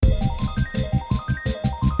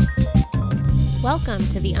Welcome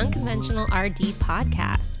to the Unconventional RD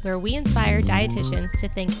podcast, where we inspire dietitians to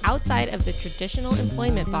think outside of the traditional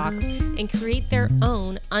employment box and create their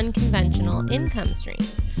own unconventional income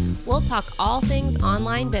streams. We'll talk all things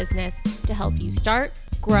online business to help you start,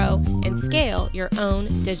 grow, and scale your own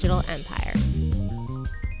digital empire.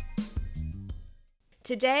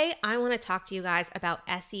 Today, I want to talk to you guys about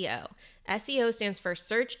SEO. SEO stands for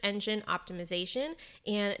Search Engine Optimization,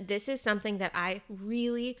 and this is something that I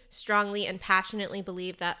really strongly and passionately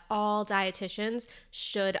believe that all dietitians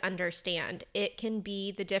should understand. It can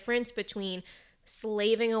be the difference between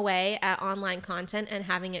slaving away at online content and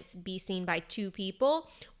having it be seen by two people,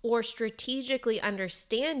 or strategically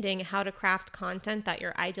understanding how to craft content that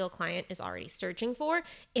your ideal client is already searching for,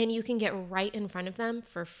 and you can get right in front of them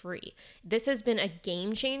for free. This has been a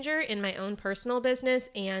game changer in my own personal business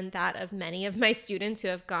and that of many of my students who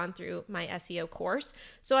have gone through my SEO course.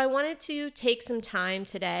 So I wanted to take some time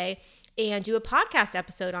today and do a podcast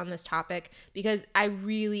episode on this topic because I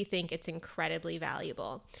really think it's incredibly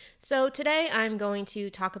valuable. So today I'm going to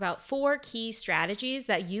talk about 4 key strategies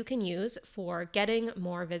that you can use for getting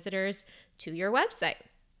more visitors to your website.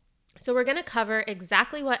 So we're going to cover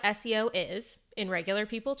exactly what SEO is in regular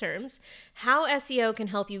people terms, how SEO can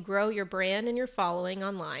help you grow your brand and your following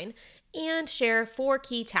online, and share 4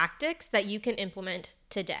 key tactics that you can implement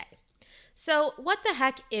today. So what the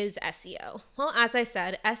heck is SEO? Well, as I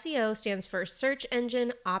said, SEO stands for Search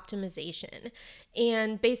Engine Optimization.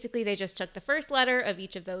 And basically they just took the first letter of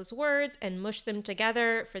each of those words and mushed them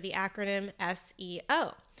together for the acronym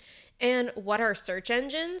SEO. And what are search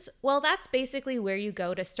engines? Well, that's basically where you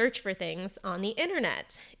go to search for things on the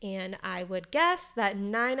internet. And I would guess that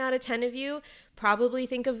 9 out of 10 of you probably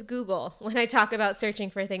think of Google when I talk about searching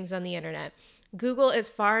for things on the internet. Google is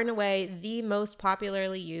far and away the most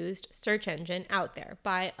popularly used search engine out there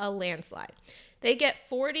by a landslide. They get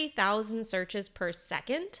 40,000 searches per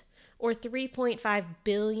second, or 3.5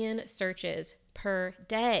 billion searches per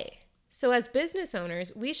day. So as business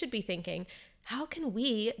owners, we should be thinking, how can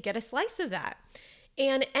we get a slice of that?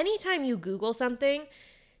 And anytime you Google something,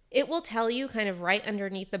 it will tell you kind of right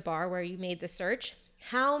underneath the bar where you made the search,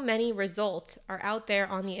 how many results are out there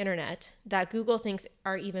on the internet that Google thinks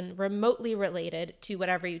are even remotely related to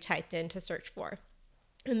whatever you typed in to search for.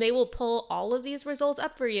 And they will pull all of these results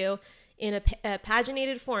up for you in a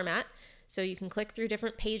paginated format, so you can click through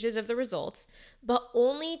different pages of the results, but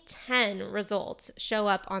only 10 results show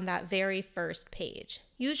up on that very first page.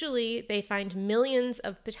 Usually they find millions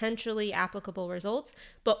of potentially applicable results,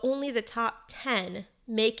 but only the top 10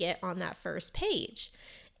 make it on that first page.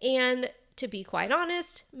 And to be quite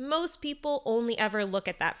honest, most people only ever look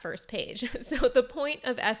at that first page. So the point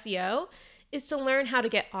of SEO is to learn how to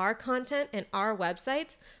get our content and our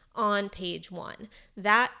websites on page 1.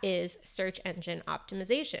 That is search engine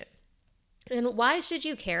optimization. And why should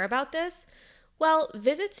you care about this? Well,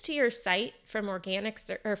 visits to your site from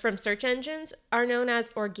from search engines are known as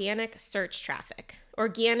organic search traffic.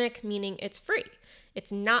 Organic meaning it's free.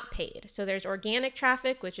 It's not paid. So there's organic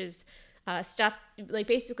traffic, which is stuff like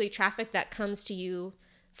basically traffic that comes to you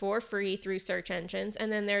for free through search engines. And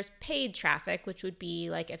then there's paid traffic, which would be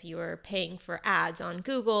like if you were paying for ads on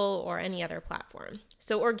Google or any other platform.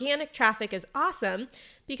 So organic traffic is awesome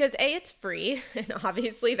because A, it's free, and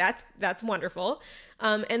obviously that's wonderful.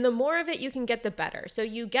 And the more of it you can get, the better. So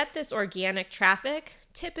you get this organic traffic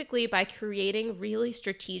typically by creating really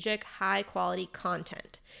strategic, high quality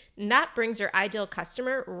content. And that brings your ideal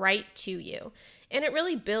customer right to you. And it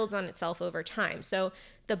really builds on itself over time. So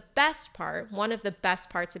the best part, one of the best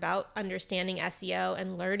parts about understanding SEO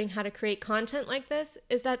and learning how to create content like this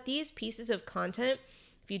is that these pieces of content,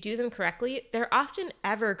 if you do them correctly, they're often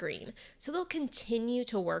evergreen. So they'll continue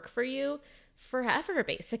to work for you forever,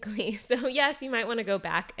 basically. So yes, you might want to go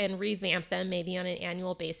back and revamp them maybe on an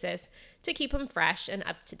annual basis to keep them fresh and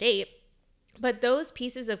up to date. But those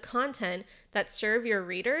pieces of content that serve your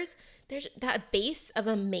readers, there's that base of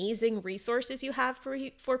amazing resources you have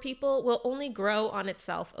for people will only grow on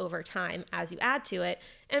itself over time as you add to it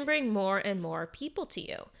and bring more and more people to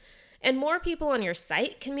you. And more people on your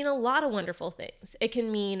site can mean a lot of wonderful things. It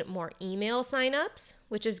can mean more email signups,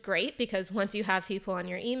 which is great because once you have people on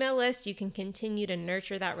your email list, you can continue to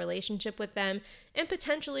nurture that relationship with them and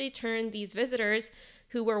potentially turn these visitors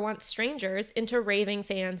who were once strangers into raving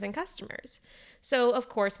fans and customers. So of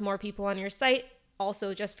course, more people on your site,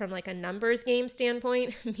 also just from like a numbers game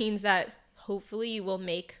standpoint, means that hopefully you will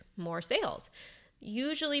make more sales.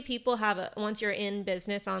 Usually people once you're in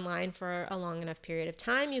business online for a long enough period of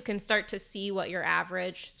time, you can start to see what your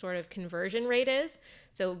average sort of conversion rate is.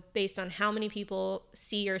 So based on how many people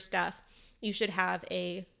see your stuff, you should have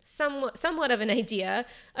a somewhat of an idea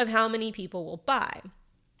of how many people will buy.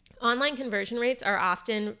 Online conversion rates are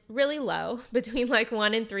often really low, between like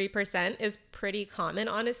 1 and 3% is pretty common,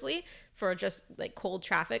 honestly, for just like cold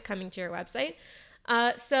traffic coming to your website.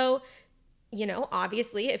 So,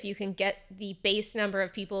 obviously, if you can get the base number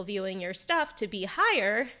of people viewing your stuff to be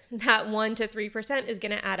higher, that 1 to 3% is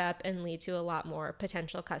going to add up and lead to a lot more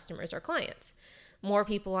potential customers or clients. More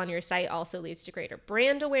people on your site also leads to greater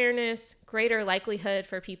brand awareness, greater likelihood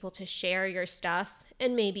for people to share your stuff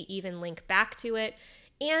and maybe even link back to it.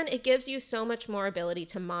 And it gives you so much more ability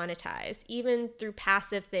to monetize, even through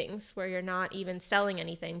passive things where you're not even selling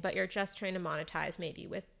anything, but you're just trying to monetize maybe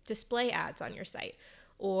with display ads on your site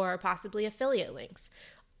or possibly affiliate links.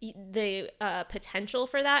 The potential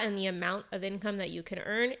for that and the amount of income that you can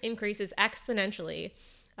earn increases exponentially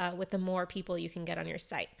with the more people you can get on your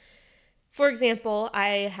site. For example,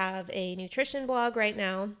 I have a nutrition blog right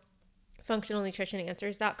now,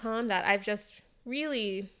 functionalnutritionanswers.com, that I've just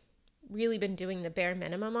really been doing the bare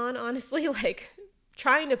minimum on, honestly, like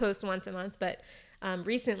trying to post once a month, but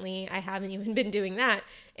recently I haven't even been doing that,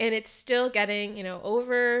 and it's still getting,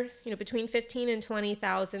 over, between 15 and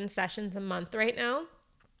 20,000 sessions a month right now.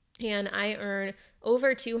 And I earn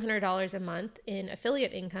over $200 a month in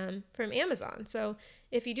affiliate income from Amazon. So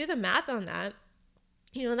if you do the math on that,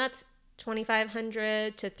 that's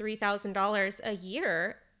 $2,500 to $3,000 a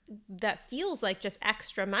year. That feels like just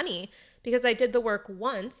extra money because I did the work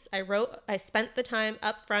once. I spent the time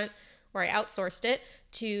up front, or I outsourced it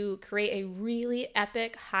to create a really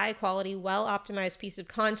epic, high quality, well optimized piece of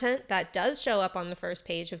content that does show up on the first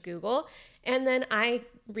page of Google. And then I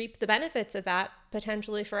reap the benefits of that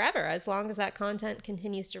potentially forever. As long as that content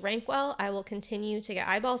continues to rank well, I will continue to get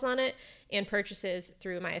eyeballs on it and purchases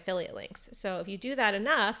through my affiliate links. So if you do that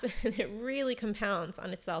enough, it really compounds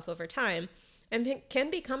on itself over time and can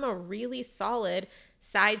become a really solid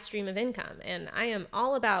side stream of income. And I am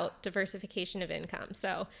all about diversification of income.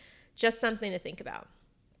 So just something to think about.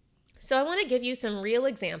 So I want to give you some real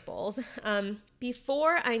examples.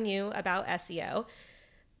 Before I knew about SEO,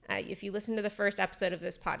 if you listen to the first episode of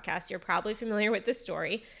this podcast, you're probably familiar with this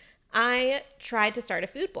story. I tried to start a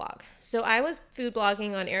food blog. So I was food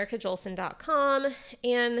blogging on ericajolson.com,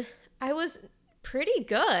 and I was pretty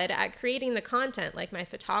good at creating the content. Like my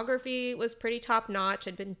photography was pretty top notch.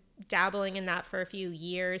 I'd been dabbling in that for a few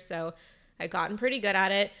years, so I'd gotten pretty good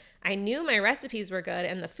at it. I knew my recipes were good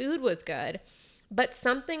and the food was good, but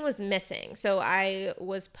something was missing. So I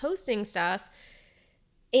was posting stuff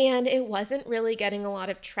and it wasn't really getting a lot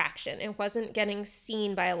of traction. It wasn't getting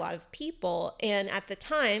seen by a lot of people. And at the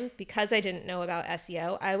time, because I didn't know about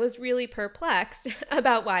SEO, I was really perplexed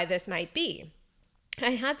about why this might be.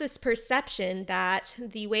 I had this perception that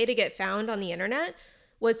the way to get found on the internet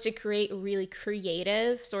was to create really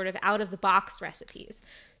creative, sort of out of the box recipes.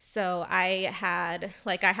 So I'm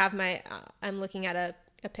looking at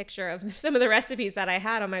a picture of some of the recipes that I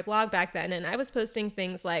had on my blog back then. And I was posting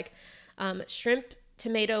things like shrimp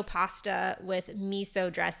tomato pasta with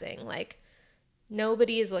miso dressing. Like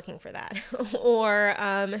nobody is looking for that.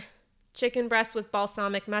 Or chicken breast with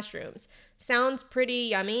balsamic mushrooms. Sounds pretty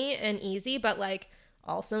yummy and easy, but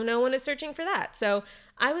also no one is searching for that. So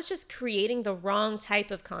I was just creating the wrong type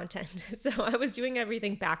of content. So I was doing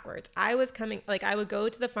everything backwards. I would go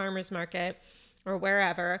to the farmer's market or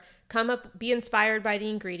wherever, be inspired by the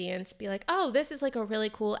ingredients, be like, oh, this is like a really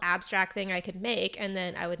cool abstract thing I could make. And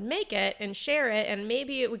then I would make it and share it. And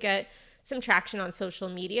maybe it would get some traction on social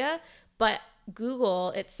media, but Google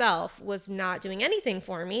itself was not doing anything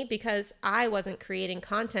for me because I wasn't creating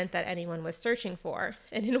content that anyone was searching for.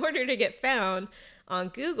 And in order to get found on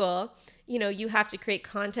Google, you have to create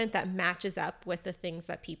content that matches up with the things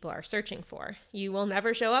that people are searching for. You will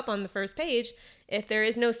never show up on the first page if there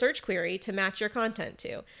is no search query to match your content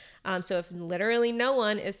to. So if literally no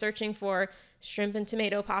one is searching for shrimp and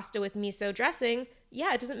tomato pasta with miso dressing,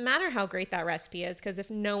 it doesn't matter how great that recipe is, because if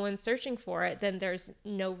no one's searching for it, then there's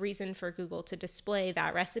no reason for Google to display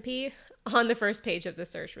that recipe on the first page of the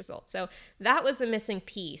search results. So that was the missing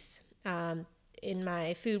piece in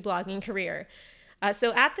my food blogging career.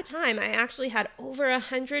 So at the time, I actually had over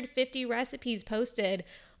 150 recipes posted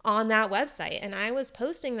on that website, and I was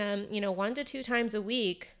posting them, 1 to 2 times a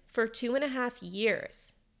week for 2.5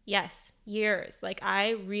 years. Yes, years.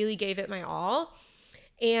 I really gave it my all.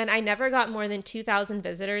 And I never got more than 2,000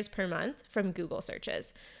 visitors per month from Google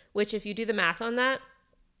searches, which if you do the math on that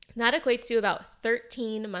equates to about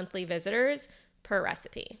 13 monthly visitors per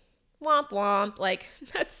recipe. Womp womp.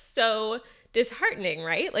 That's so disheartening,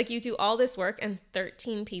 right? You do all this work and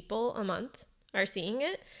 13 people a month are seeing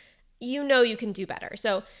it. You can do better.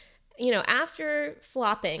 So, After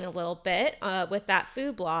flopping a little bit with that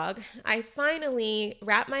food blog, I finally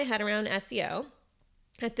wrapped my head around SEO.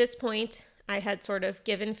 At this point, I had sort of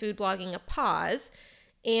given food blogging a pause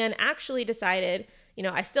and actually decided,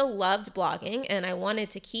 I still loved blogging and I wanted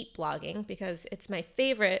to keep blogging because it's my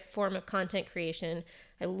favorite form of content creation.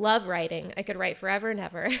 I love writing. I could write forever and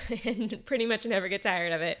ever and pretty much never get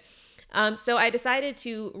tired of it. So I decided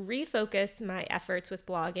to refocus my efforts with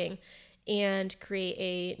blogging and create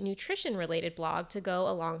a nutrition-related blog to go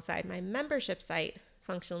alongside my membership site,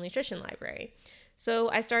 Functional Nutrition Library.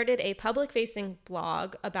 So I started a public-facing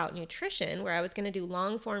blog about nutrition where I was going to do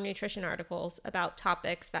long-form nutrition articles about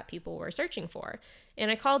topics that people were searching for.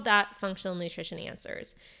 And I called that Functional Nutrition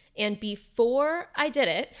Answers. And before I did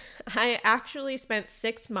it, I actually spent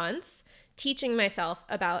 6 months teaching myself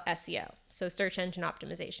about SEO, so search engine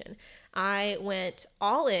optimization. I went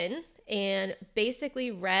all in and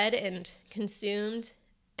basically read and consumed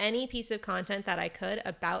any piece of content that I could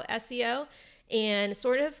about SEO and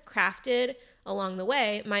sort of crafted along the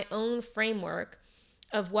way my own framework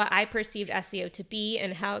of what I perceived SEO to be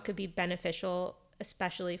and how it could be beneficial,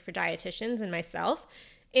 especially for dietitians and myself,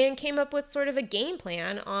 and came up with sort of a game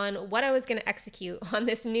plan on what I was going to execute on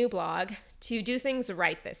this new blog to do things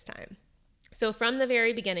right this time. So from the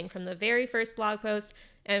very beginning, from the very first blog post,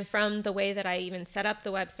 and from the way that I even set up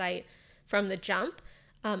the website from the jump,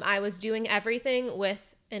 I was doing everything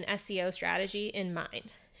with an SEO strategy in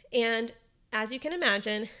mind. And as you can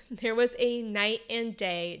imagine, there was a night and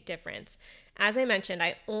day difference. As I mentioned,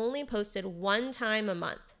 I only posted one time a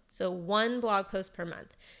month, so one blog post per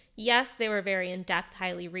month. Yes, they were very in-depth,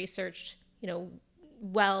 highly researched,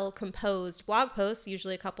 well-composed blog posts,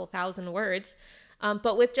 usually a couple thousand words.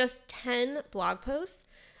 But with just 10 blog posts,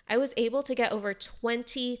 I was able to get over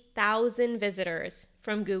 20,000 visitors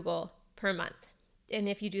from Google per month. And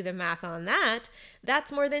if you do the math on that,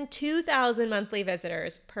 that's more than 2,000 monthly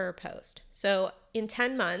visitors per post. So in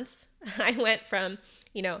 10 months, I went from,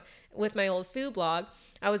 with my old food blog,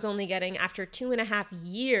 I was only getting, after 2.5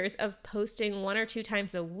 years of posting 1 or 2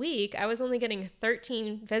 times a week, I was only getting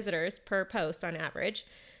 13 visitors per post on average.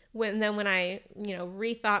 When I,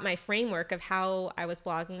 rethought my framework of how I was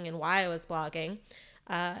blogging and why I was blogging,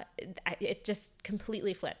 it just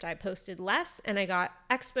completely flipped. I posted less and I got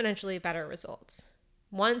exponentially better results.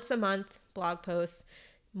 Once a month blog posts,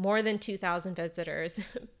 more than 2,000 visitors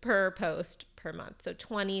per post per month. So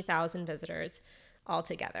 20,000 visitors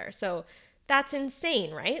altogether. So that's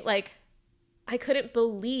insane, right? Like, I couldn't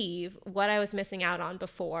believe what I was missing out on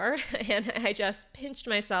before. And I just pinched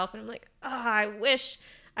myself and I'm like, I wish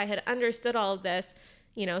I had understood all of this,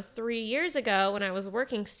 3 years ago when I was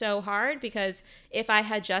working so hard, because if I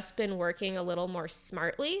had just been working a little more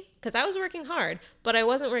smartly, because I was working hard, but I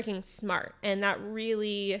wasn't working smart. And that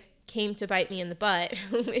really came to bite me in the butt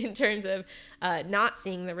in terms of not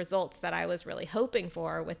seeing the results that I was really hoping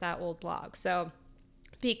for with that old blog. So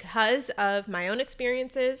because of my own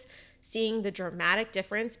experiences, seeing the dramatic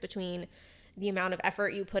difference between the amount of effort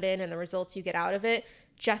you put in and the results you get out of it,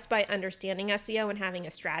 just by understanding SEO and having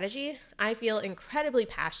a strategy, I feel incredibly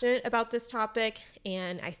passionate about this topic.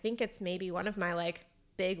 And I think it's maybe one of my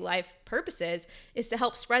big life purposes is to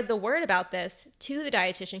help spread the word about this to the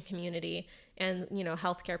dietitian community and,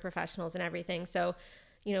 healthcare professionals and everything. So,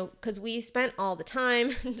 because we spent all the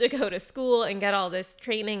time to go to school and get all this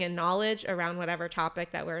training and knowledge around whatever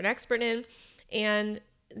topic that we're an expert in. And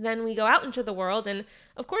then we go out into the world and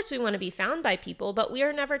of course we want to be found by people, but we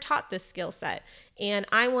are never taught this skill set. And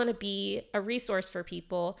I want to be a resource for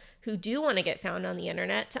people who do want to get found on the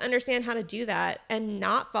internet to understand how to do that and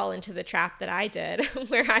not fall into the trap that I did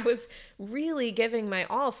where I was really giving my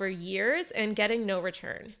all for years and getting no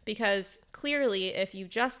return. Because clearly if you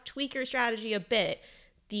just tweak your strategy a bit,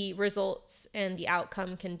 the results and the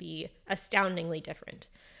outcome can be astoundingly different.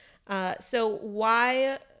 So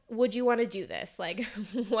why would you want to do this?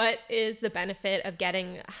 What is the benefit of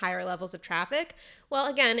getting higher levels of traffic? Well,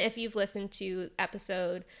 again, if you've listened to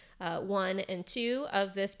episode 1 and 2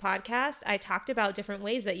 of this podcast, I talked about different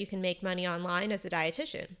ways that you can make money online as a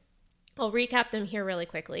dietitian. I'll recap them here really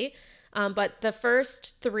quickly. But the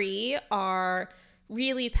first 3 are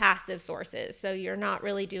really passive sources. So you're not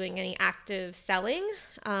really doing any active selling,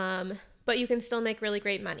 but you can still make really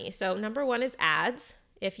great money. So number 1 is ads.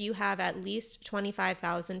 If you have at least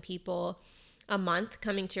 25,000 people a month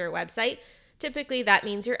coming to your website, typically that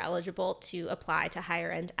means you're eligible to apply to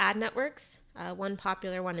higher end ad networks. One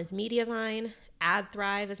popular one is Mediavine.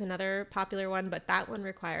 AdThrive is another popular one, but that one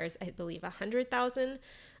requires, I believe, 100,000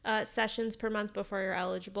 sessions per month before you're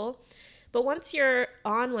eligible. But once you're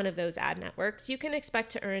on one of those ad networks, you can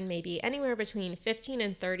expect to earn maybe anywhere between $15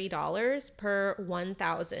 and $30 per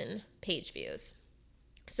 1,000 page views.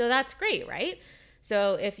 So that's great, right?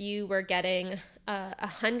 So if you were getting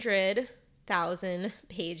 100,000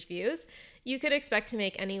 page views, you could expect to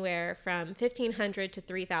make anywhere from $1,500 to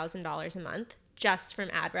 $3,000 a month just from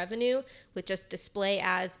ad revenue, with just display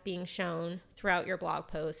ads being shown throughout your blog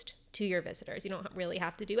post to your visitors. You don't really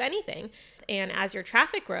have to do anything. And as your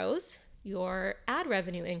traffic grows, your ad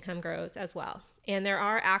revenue income grows as well. And there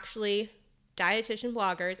are actually dietitian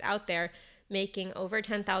bloggers out there making over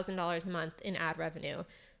 $10,000 a month in ad revenue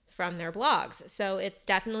from their blogs. So it's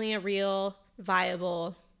definitely a real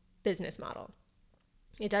viable business model.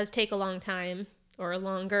 It does take a long time or a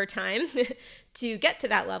longer time to get to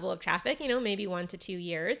that level of traffic, maybe 1 to 2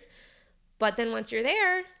 years. But then once you're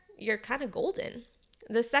there, you're kind of golden.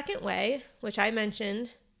 The second way, which I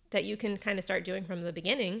mentioned that you can kind of start doing from the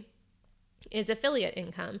beginning, is affiliate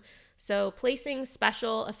income. So placing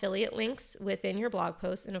special affiliate links within your blog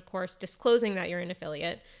posts, and of course, disclosing that you're an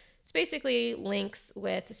affiliate. It's basically links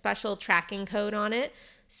with special tracking code on it.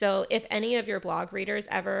 So if any of your blog readers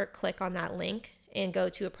ever click on that link and go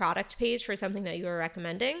to a product page for something that you are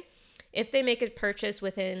recommending, if they make a purchase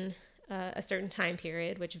within a certain time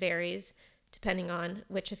period, which varies depending on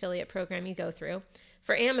which affiliate program you go through,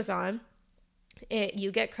 for Amazon,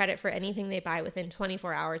 you get credit for anything they buy within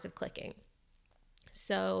 24 hours of clicking.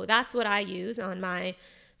 So that's what I use on my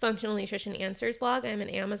Functional Nutrition Answers blog. I'm an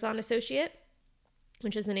Amazon associate,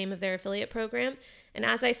 which is the name of their affiliate program. And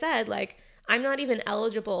as I said, I'm not even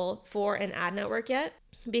eligible for an ad network yet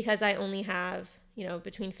because I only have,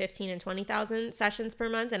 between 15 and 20,000 sessions per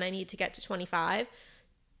month, and I need to get to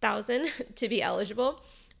 25,000 to be eligible.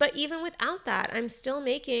 But even without that, I'm still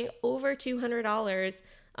making over $200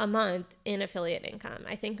 a month in affiliate income.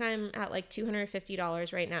 I think I'm at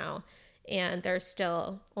 $250 right now, and there's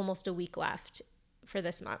still almost a week left for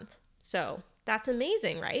this month. So that's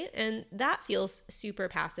amazing, right? And that feels super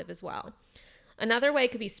passive as well. Another way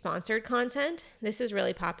could be sponsored content. This is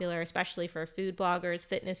really popular, especially for food bloggers,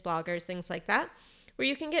 fitness bloggers, things like that, where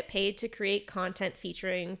you can get paid to create content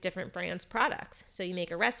featuring different brands' products. So you make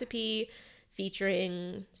a recipe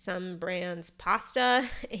featuring some brand's pasta,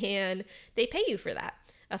 and they pay you for that,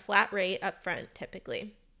 a flat rate up front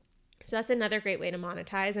typically. So that's another great way to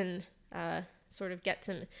monetize and sort of get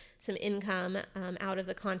some income out of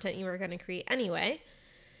the content you were going to create anyway.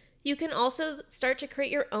 You can also start to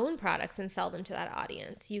create your own products and sell them to that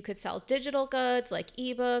audience. You could sell digital goods like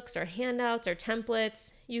ebooks or handouts or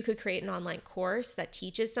templates. You could create an online course that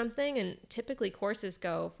teaches something, and typically courses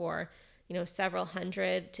go for several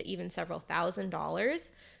hundred to even several $1,000s.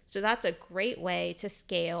 So that's a great way to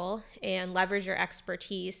scale and leverage your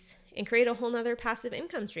expertise and create a whole nother passive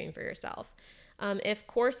income stream for yourself. If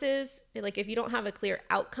courses, if you don't have a clear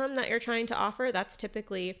outcome that you're trying to offer, that's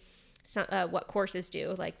typically what courses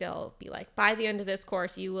do. They'll be by the end of this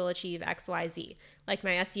course, you will achieve X, Y, Z. Like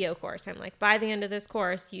my SEO course, I'm by the end of this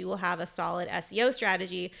course, you will have a solid SEO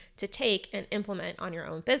strategy to take and implement on your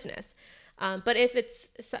own business. But if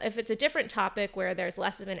it's a different topic where there's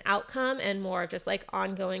less of an outcome and more of just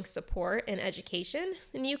ongoing support and education,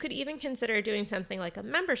 then you could even consider doing something like a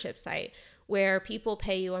membership site where people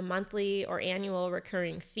pay you a monthly or annual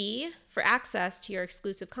recurring fee for access to your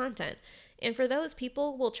exclusive content. And for those,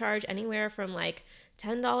 people will charge anywhere from $10 to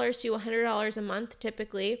 $100 a month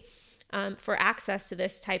typically for access to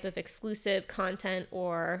this type of exclusive content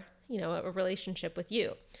or a relationship with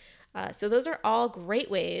you. So those are all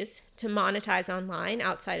great ways to monetize online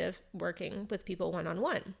outside of working with people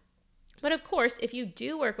one-on-one. But of course, if you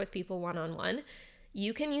do work with people one-on-one,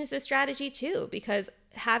 you can use this strategy too, because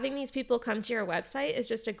having these people come to your website is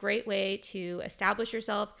just a great way to establish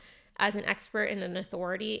yourself as an expert and an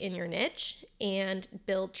authority in your niche and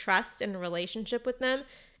build trust and a relationship with them,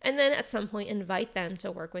 and then at some point invite them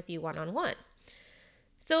to work with you one-on-one.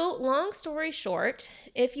 So long story short,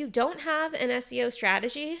 if you don't have an SEO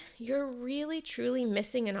strategy, you're really truly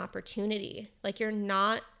missing an opportunity. You're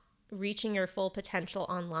not reaching your full potential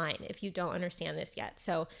online if you don't understand this yet.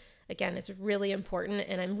 So again, it's really important,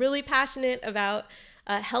 and I'm really passionate about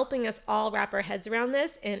helping us all wrap our heads around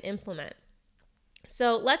this and implement.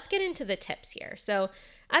 So let's get into the tips here. So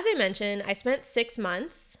as I mentioned, I spent 6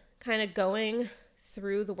 months kind of going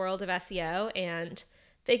through the world of SEO and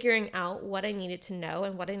figuring out what I needed to know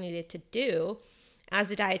and what I needed to do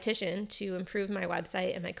as a dietitian to improve my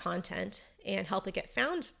website and my content and help it get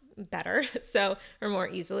found better, or more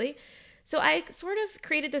easily. So I sort of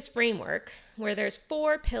created this framework where there's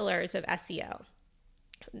 4 pillars of SEO.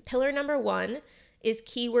 Pillar number 1 is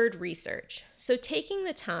keyword research. So taking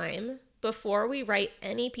the time before we write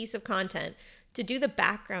any piece of content to do the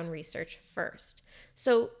background research first.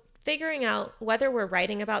 So figuring out whether we're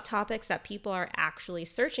writing about topics that people are actually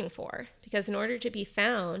searching for. Because in order to be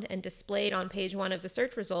found and displayed on page 1 of the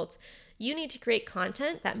search results, you need to create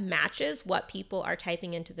content that matches what people are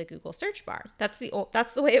typing into the Google search bar. That's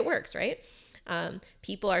the way it works, right?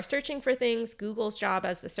 People are searching for things. Google's job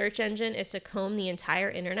as the search engine is to comb the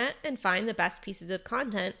entire internet and find the best pieces of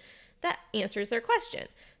content that answers their question.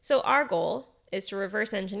 So our goal is to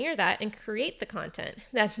reverse engineer that and create the content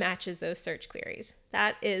that matches those search queries.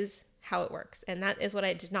 That is how it works. And that is what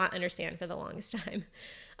I did not understand for the longest time.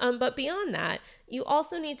 But beyond that, you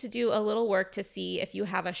also need to do a little work to see if you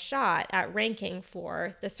have a shot at ranking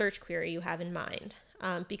for the search query you have in mind,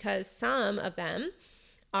 because some of them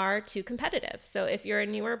are too competitive. So if you're a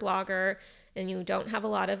newer blogger and you don't have a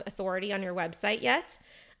lot of authority on your website yet,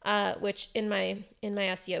 which in my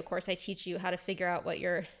SEO course, I teach you how to figure out what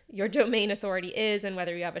your domain authority is and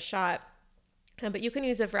whether you have a shot. But you can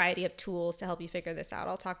use a variety of tools to help you figure this out.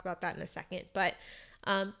 I'll talk about that in a second. But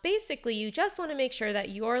basically, you just want to make sure that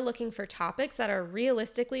you're looking for topics that are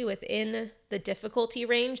realistically within the difficulty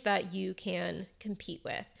range that you can compete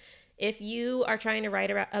with. If you are trying to write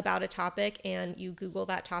about a topic and you Google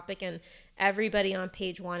that topic and everybody on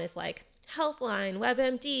page 1 is like, Healthline,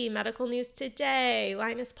 WebMD, Medical News Today,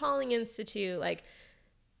 Linus Pauling Institute, like,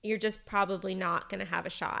 you're just probably not going to have a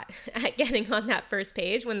shot at getting on that first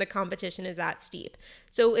page when the competition is that steep.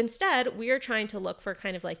 So instead, we are trying to look for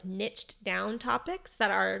kind of like niched down topics that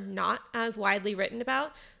are not as widely written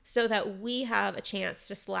about so that we have a chance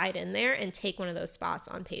to slide in there and take one of those spots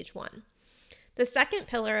on page 1. The second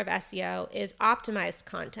pillar of SEO is optimized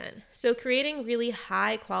content. So creating really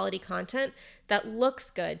high quality content that looks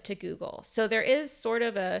good to Google. So there is sort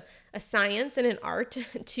of a science and an art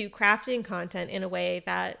to crafting content in a way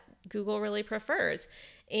that Google really prefers.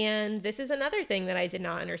 And this is another thing that I did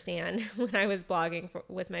not understand when I was blogging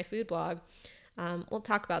with my food blog. We'll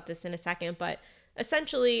talk about this in a second, but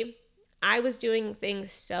essentially I was doing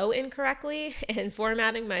things so incorrectly and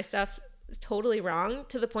formatting my stuff totally wrong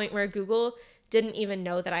to the point where Google didn't even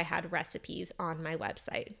know that I had recipes on my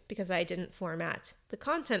website because I didn't format the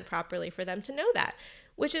content properly for them to know that,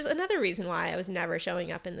 which is another reason why I was never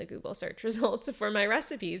showing up in the Google search results for my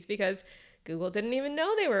recipes because Google didn't even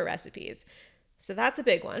know they were recipes. So that's a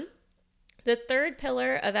big one. The third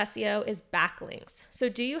pillar of SEO is backlinks. So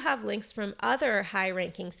do you have links from other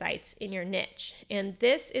high-ranking sites in your niche? And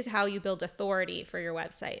this is how you build authority for your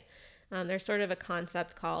website. There's sort of a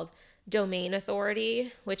concept called domain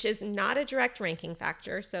authority, which is not a direct ranking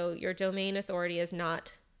factor. So your domain authority is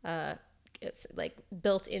not it's like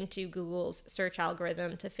built into Google's search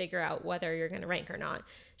algorithm to figure out whether you're going to rank or not.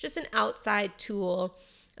 It's just an outside tool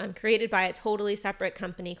created by a totally separate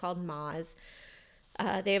company called Moz.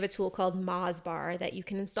 They have a tool called Mozbar that you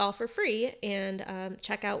can install for free and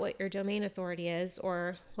check out what your domain authority is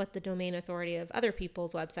or what the domain authority of other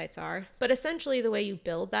people's websites are. But essentially the way you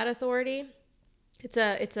build that authority, it's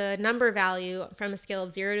a number value from a scale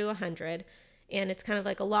of 0 to 100, and it's kind of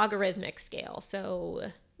like a logarithmic scale.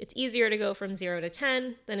 So it's easier to go from 0 to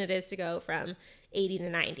 10 than it is to go from 80 to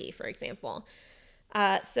 90, for example.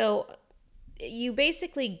 So you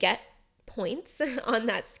basically get points on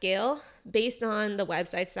that scale based on the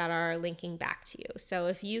websites that are linking back to you. So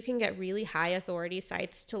if you can get really high authority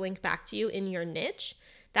sites to link back to you in your niche,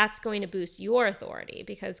 that's going to boost your authority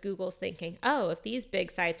because Google's thinking, oh, if these big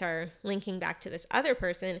sites are linking back to this other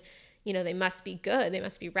person, they must be good, they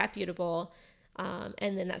must be reputable.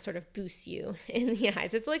 And then that sort of boosts you in the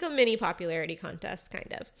eyes. It's like a mini popularity contest,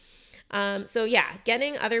 kind of. So yeah,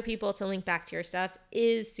 getting other people to link back to your stuff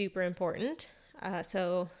is super important.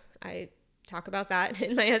 So I talk about that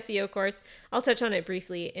in my SEO course. I'll touch on it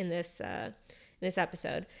briefly in this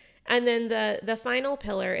episode. And then the final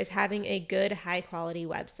pillar is having a good, high quality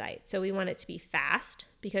website. So we want it to be fast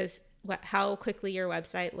because how quickly your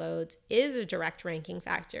website loads is a direct ranking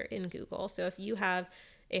factor in Google. So if you have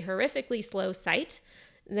a horrifically slow site,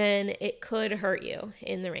 then it could hurt you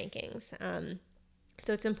in the rankings.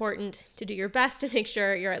 So it's important to do your best to make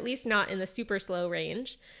sure you're at least not in the super slow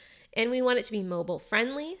range. And we want it to be mobile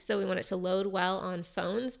friendly. So we want it to load well on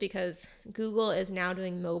phones because Google is now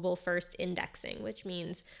doing mobile first indexing, which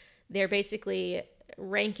means they're basically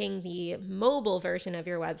ranking the mobile version of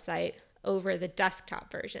your website over the desktop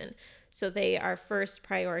version. So they are first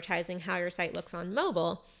prioritizing how your site looks on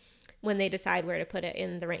mobile when they decide where to put it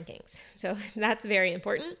in the rankings. So that's very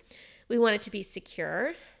important. We want it to be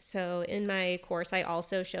secure. So in my course, I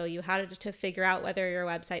also show you how to figure out whether your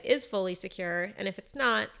website is fully secure. And if it's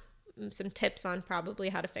not, some tips on probably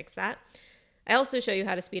how to fix that. I also show you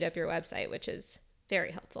how to speed up your website, which is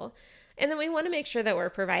very helpful. And then we want to make sure that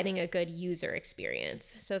we're providing a good user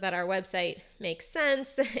experience so that our website makes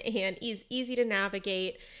sense and is easy to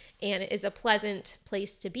navigate and is a pleasant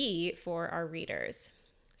place to be for our readers.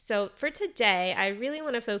 So for today, I really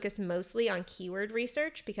want to focus mostly on keyword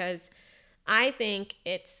research because I think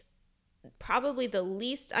it's probably the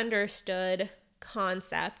least understood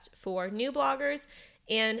concept for new bloggers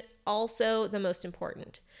and also the most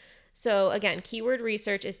important. So again, keyword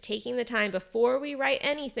research is taking the time before we write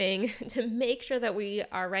anything to make sure that we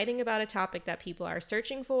are writing about a topic that people are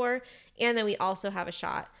searching for and that we also have a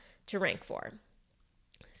shot to rank for.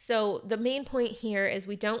 So the main point here is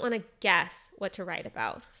we don't want to guess what to write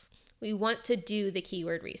about. We want to do the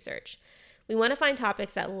keyword research. We want to find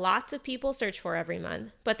topics that lots of people search for every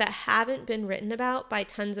month, but that haven't been written about by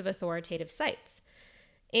tons of authoritative sites.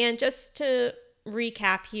 And just to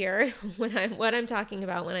recap here, what I'm talking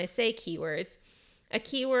about when I say keywords, a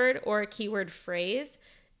keyword or a keyword phrase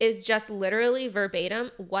is just literally verbatim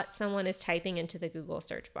what someone is typing into the Google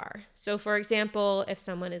search bar. So for example, if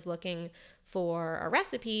someone is looking for a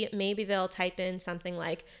recipe, maybe they'll type in something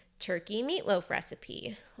like turkey meatloaf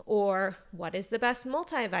recipe, or what is the best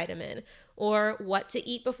multivitamin, or what to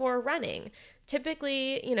eat before running.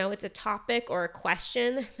 Typically, it's a topic or a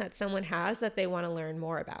question that someone has that they want to learn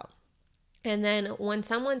more about. And then when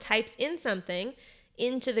someone types in something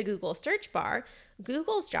into the Google search bar,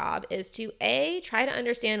 Google's job is to try to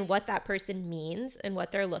understand what that person means and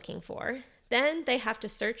what they're looking for. Then they have to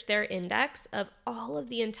search their index of all of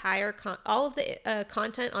the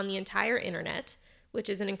content on the entire internet, which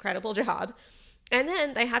is an incredible job. And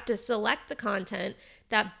then they have to select the content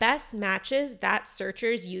that best matches that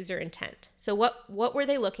searcher's user intent. So what were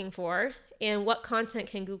they looking for, and what content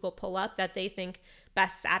can Google pull up that they think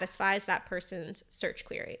best satisfies that person's search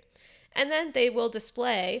query. And then they will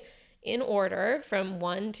display in order from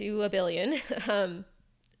 1 to a billion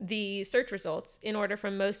the search results in order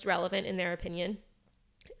from most relevant in their opinion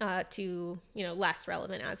to less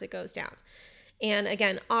relevant as it goes down. And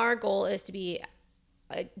again, our goal is to be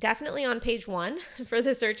definitely on page 1 for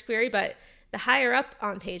the search query, but the higher up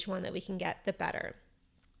on page 1 that we can get, the better.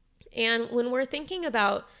 And when we're thinking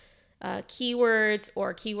about keywords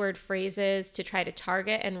or keyword phrases to try to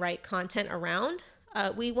target and write content around,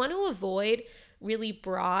 we want to avoid really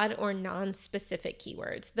broad or non-specific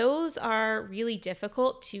keywords. Those are really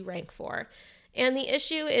difficult to rank for. And the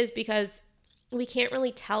issue is because we can't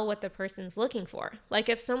really tell what the person's looking for. Like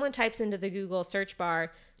if someone types into the Google search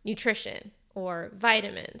bar nutrition or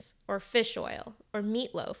vitamins or fish oil or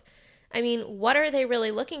meatloaf, what are they really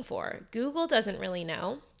looking for? Google doesn't really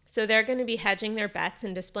know. So they're going to be hedging their bets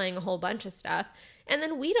and displaying a whole bunch of stuff. And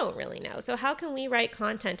then we don't really know. So how can we write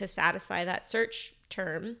content to satisfy that search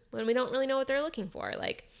term when we don't really know what they're looking for?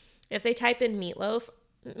 Like if they type in meatloaf,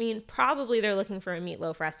 probably they're looking for a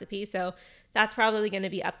meatloaf recipe. So that's probably going to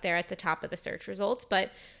be up there at the top of the search results.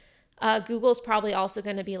 But Google's probably also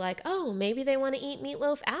going to be like, oh, maybe they want to eat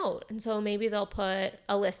meatloaf out. And so maybe they'll put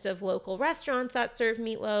a list of local restaurants that serve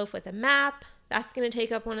meatloaf with a map. That's going to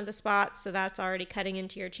take up one of the spots, so that's already cutting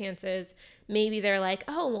into your chances. Maybe they're like,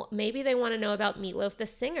 oh, maybe they want to know about Meatloaf the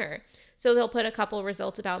singer. So they'll put a couple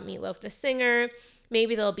results about Meatloaf the singer.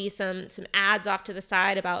 Maybe there'll be some ads off to the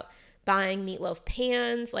side about buying meatloaf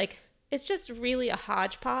pans. Like, it's just really a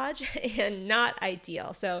hodgepodge and not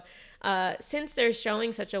ideal. So since they're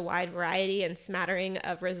showing such a wide variety and smattering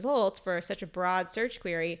of results for such a broad search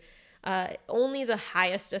query, only the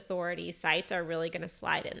highest authority sites are really going to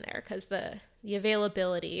slide in there because the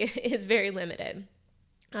availability is very limited.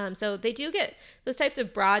 So they do get, those types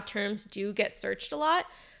of broad terms do get searched a lot,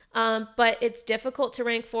 but it's difficult to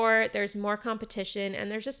rank for. There's more competition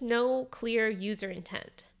and there's just no clear user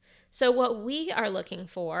intent. So what we are looking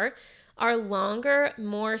for are longer,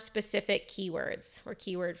 more specific keywords or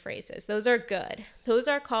keyword phrases. Those are good. Those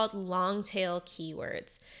are called long tail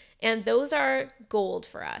keywords. And those are gold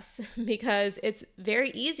for us because it's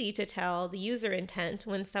very easy to tell the user intent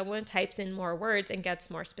when someone types in more words and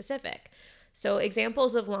gets more specific. So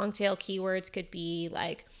examples of long tail keywords could be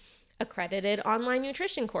like accredited online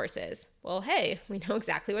nutrition courses. Well, hey, we know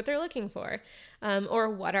exactly what they're looking for. Or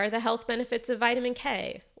what are the health benefits of vitamin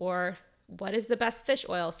K? Or what is the best fish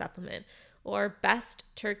oil supplement? Or best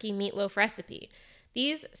turkey meatloaf recipe?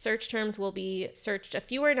 These search terms will be searched a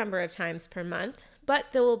fewer number of times per month,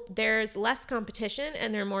 but there's less competition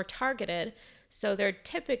and they're more targeted, so they're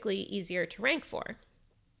typically easier to rank for.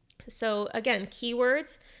 So again,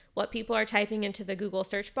 keywords, what people are typing into the Google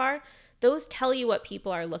search bar, those tell you what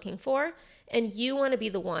people are looking for, and you want to be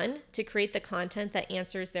the one to create the content that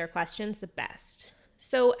answers their questions the best.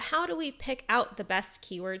 So how do we pick out the best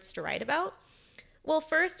keywords to write about? Well,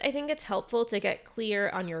 first, I think it's helpful to get clear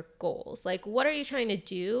on your goals. Like, what are you trying to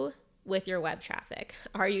do with your web traffic?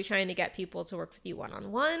 Are you trying to get people to work with you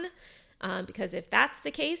one-on-one? Because if that's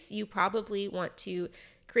the case, you probably want to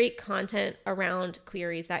create content around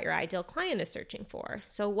queries that your ideal client is searching for.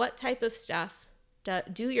 So what type of stuff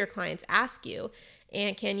do your clients ask you?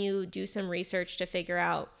 And can you do some research to figure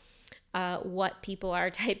out what people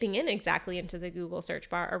are typing in exactly into the Google search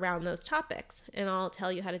bar around those topics? And I'll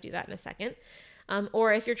tell you how to do that in a second.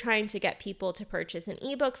 Or if you're trying to get people to purchase an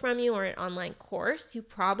ebook from you or an online course, you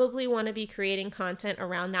probably want to be creating content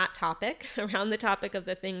around that topic, around the topic of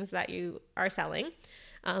the things that you are selling,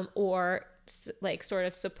 or like sort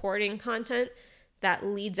of supporting content that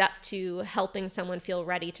leads up to helping someone feel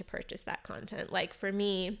ready to purchase that content. Like for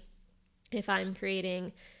me, if I'm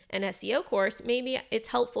creating an SEO course, maybe it's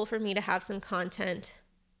helpful for me to have some content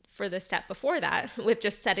for the step before that with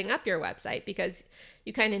just setting up your website, because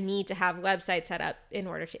you kind of need to have website set up in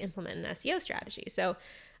order to implement an SEO strategy. So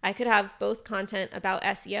I could have both content about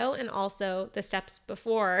SEO and also the steps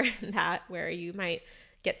before that where you might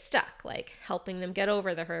get stuck, like helping them get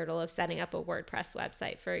over the hurdle of setting up a WordPress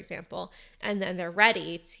website, for example, and then they're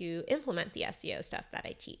ready to implement the SEO stuff that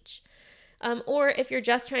I teach. Or if you're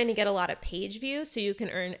just trying to get a lot of page views so you can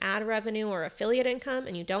earn ad revenue or affiliate income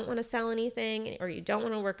and you don't want to sell anything or you don't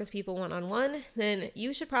want to work with people one-on-one, then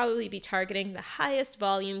you should probably be targeting the highest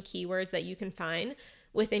volume keywords that you can find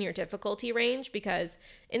within your difficulty range, because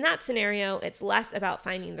in that scenario, it's less about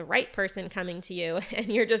finding the right person coming to you and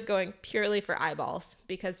you're just going purely for eyeballs,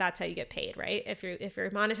 because that's how you get paid, right? If you're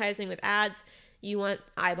monetizing with ads, you want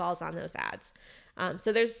eyeballs on those ads.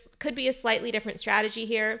 So there's could be a slightly different strategy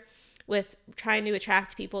here. With trying to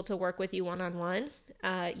attract people to work with you one-on-one,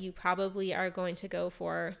 you probably are going to go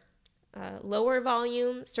for lower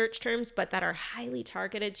volume search terms, but that are highly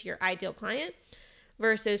targeted to your ideal client,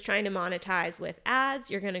 versus trying to monetize with ads.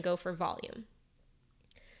 You're going to go for volume.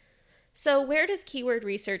 So where does keyword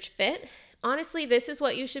research fit? Honestly, this is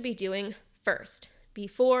what you should be doing first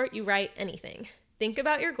before you write anything. Think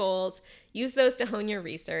about your goals, use those to hone your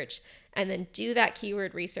research, and then do that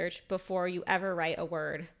keyword research before you ever write a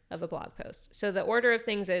word of a blog post. So the order of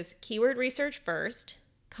things is keyword research first,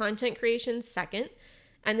 content creation second,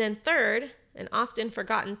 and then third, an often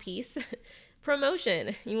forgotten piece,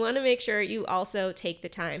 promotion. You want to make sure you also take the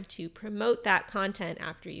time to promote that content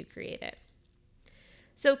after you create it.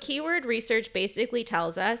 So keyword research basically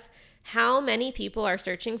tells us how many people are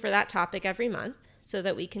searching for that topic every month so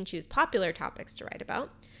that we can choose popular topics to write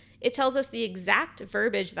about. It tells us the exact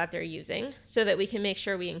verbiage that they're using so that we can make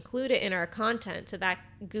sure we include it in our content so that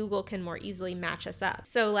Google can more easily match us up.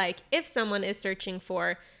 So like if someone is searching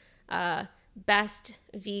for best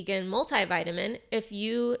vegan multivitamin, if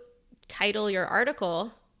you title your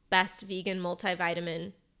article best vegan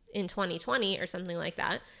multivitamin in 2020 or something like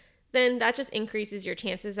that, then that just increases your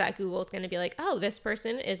chances that Google is going to be like, oh, this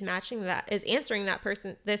person is matching that, is answering that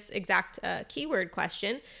person, this exact keyword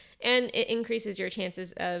question. And it increases your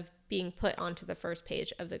chances of being put onto the first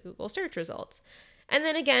page of the Google search results. And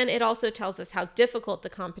then again, it also tells us how difficult the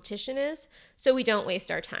competition is, so we don't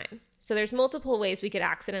waste our time. So there's multiple ways we could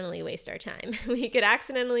accidentally waste our time. We could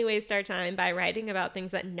accidentally waste our time by writing about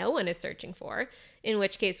things that no one is searching for, in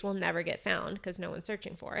which case we'll never get found because no one's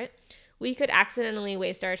searching for it. We could accidentally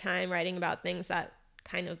waste our time writing about things that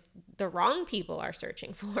kind of the wrong people are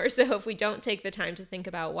searching for. So if we don't take the time to think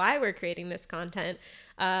about why we're creating this content,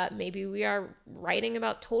 maybe we are writing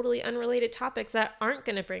about totally unrelated topics that aren't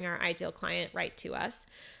going to bring our ideal client right to us.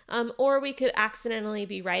 Or we could accidentally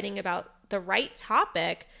be writing about the right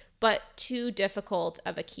topic, but too difficult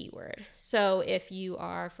of a keyword. So if you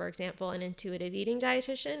are, for example, an intuitive eating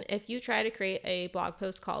dietitian, if you try to create a blog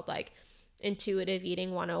post called like Intuitive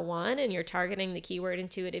Eating 101 and you're targeting the keyword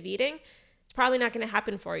intuitive eating, it's probably not going to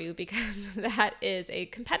happen for you because that is a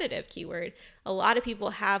competitive keyword. A lot of people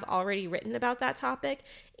have already written about that topic,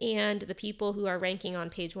 and the people who are ranking on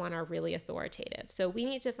page one are really authoritative. So we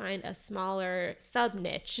need to find a smaller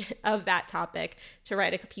sub-niche of that topic to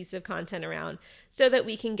write a piece of content around so that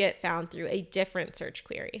we can get found through a different search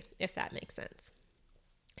query, if that makes sense.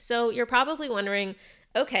 So you're probably wondering,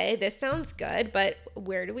 okay, this sounds good, but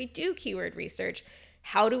where do we do keyword research?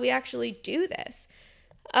 How do we actually do this?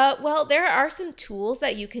 Well, there are some tools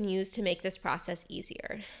that you can use to make this process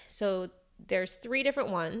easier. So there's 3 different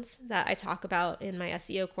ones that I talk about in my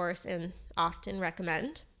SEO course and often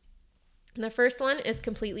recommend. And the first one is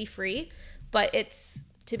completely free, but it's,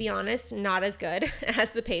 to be honest, not as good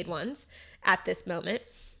as the paid ones at this moment.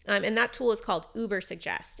 And that tool is called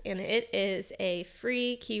Ubersuggest, and it is a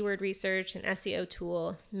free keyword research and SEO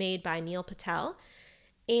tool made by Neil Patel.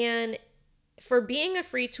 And for being a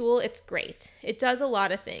free tool, it's great. It does a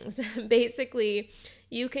lot of things. Basically,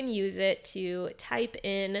 you can use it to type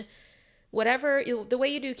in whatever. The way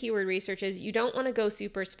you do keyword research is you don't want to go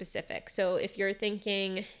super specific. So if you're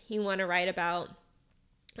thinking you want to write about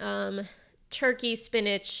turkey,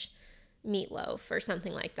 spinach, meatloaf or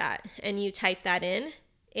something like that, and you type that in,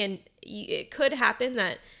 and it could happen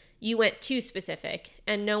that you went too specific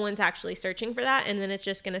and no one's actually searching for that, and then it's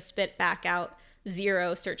just going to spit back out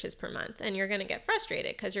 0 searches per month, and you're going to get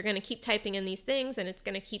frustrated because you're going to keep typing in these things and it's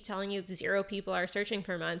going to keep telling you 0 people are searching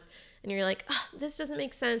per month, and you're like, oh, this doesn't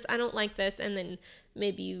make sense, I don't like this, and then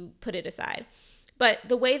maybe you put it aside. But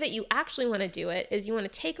the way that you actually want to do it is you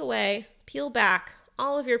want to take away, peel back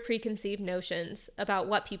all of your preconceived notions about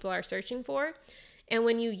what people are searching for, and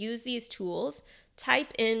when you use these tools,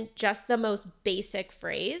 type in just the most basic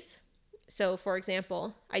phrase. So for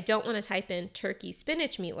example, I don't want to type in turkey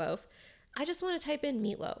spinach meatloaf. I just want to type in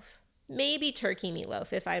meatloaf. Maybe turkey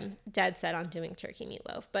meatloaf if I'm dead set on doing turkey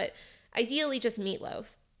meatloaf, but ideally just meatloaf.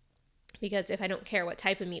 Because if I don't care what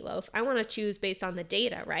type of meatloaf, I want to choose based on the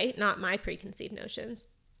data, right? Not my preconceived notions.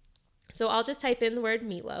 So I'll just type in the word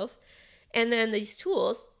meatloaf, and then these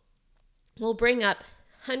tools will bring up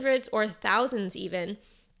hundreds or thousands even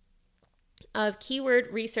of keyword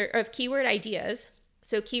research, of keyword ideas.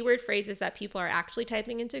 So keyword phrases that people are actually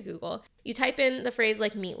typing into Google. You type in the phrase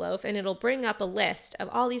like meatloaf and it'll bring up a list of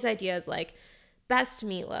all these ideas like best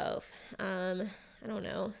meatloaf, I don't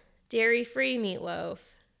know, dairy-free meatloaf,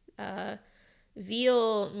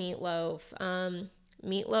 veal meatloaf,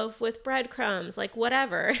 meatloaf with breadcrumbs, like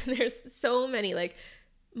whatever. There's so many, like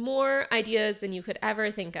more ideas than you could ever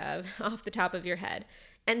think of off the top of your head.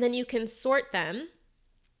 And then you can sort them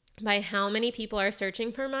by how many people are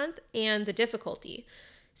searching per month and the difficulty.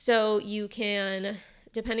 So you can,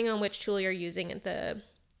 depending on which tool you're using, and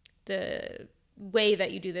the way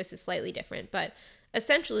that you do this is slightly different, but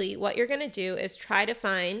essentially what you're going to do is try to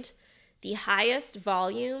find the highest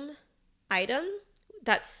volume item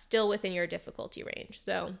that's still within your difficulty range.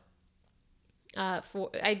 So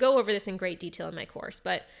I go over this in great detail in my course,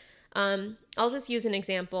 but I'll just use an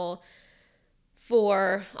example.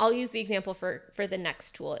 I'll use the example for the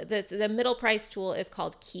next tool. The middle price tool is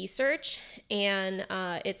called Key Search, and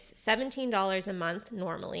it's $17 a month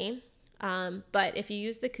normally. But if you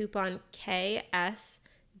use the coupon KSDISC,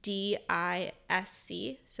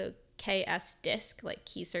 so KS disc, like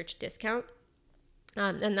Key Search discount,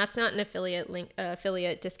 and that's not an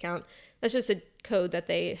affiliate discount. That's just a code that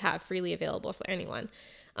they have freely available for anyone.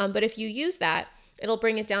 But if you use that, it'll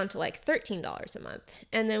bring it down to like $13 a month.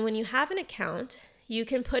 And then when you have an account, you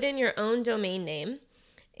can put in your own domain name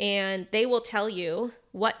and they will tell you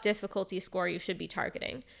what difficulty score you should be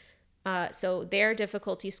targeting. So their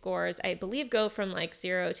difficulty scores, I believe, go from like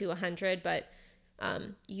 0 to 100, but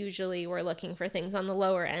usually we're looking for things on the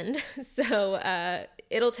lower end. So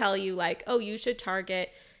it'll tell you like, oh, you should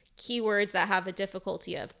target keywords that have a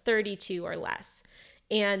difficulty of 32 or less.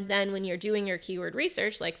 And then when you're doing your keyword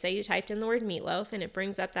research, like say you typed in the word meatloaf and it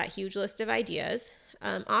brings up that huge list of ideas,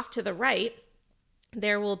 off to the right,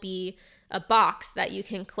 there will be a box that you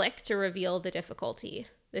can click to reveal the difficulty.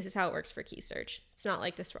 This is how it works for Key Search. It's not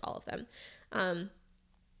like this for all of them.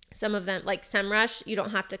 Some of them, like SEMrush, you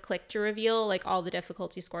don't have to click to reveal, like all the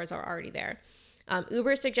difficulty scores are already there.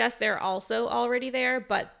 Uber suggests they're also already there,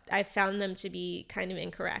 but I found them to be kind of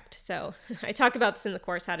incorrect. So I talk about this in the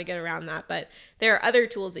course, how to get around that, but there are other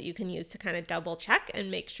tools that you can use to kind of double check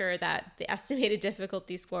and make sure that the estimated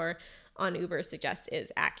difficulty score on Uber suggests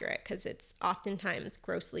is accurate, because it's oftentimes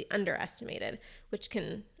grossly underestimated, which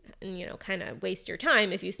can, kind of waste your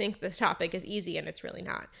time if you think the topic is easy and it's really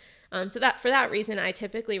not. So that for that reason, I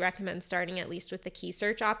typically recommend starting at least with the Key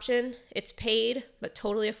Search option. It's paid, but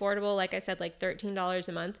totally affordable. Like I said, like $13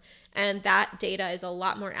 a month. And that data is a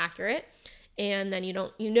lot more accurate. And then you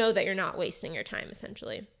know that you're not wasting your time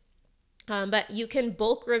essentially. But you can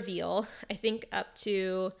bulk reveal, I think up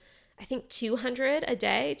to, 200 a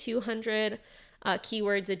day, 200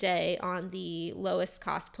 keywords a day on the lowest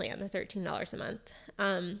cost plan, the $13 a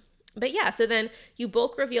month. But yeah, so then you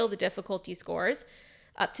bulk reveal the difficulty scores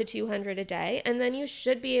up to 200 a day, and then you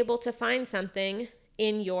should be able to find something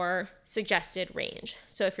in your suggested range.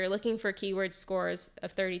 So if you're looking for keyword scores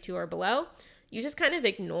of 32 or below, you just kind of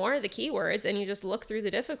ignore the keywords and you just look through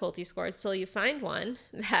the difficulty scores till you find one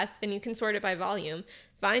and you can sort it by volume.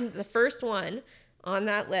 Find the first one on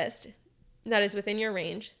that list that is within your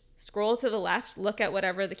range, scroll to the left, look at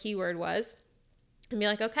whatever the keyword was, and be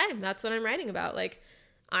like, okay, that's what I'm writing about. Like,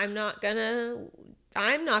 I'm not gonna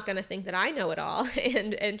think that I know it all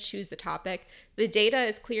and choose the topic. The data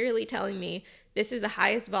is clearly telling me this is the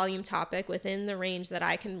highest volume topic within the range that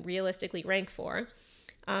I can realistically rank for.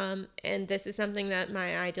 And this is something that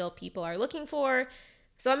my ideal people are looking for.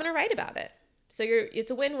 So I'm going to write about it. So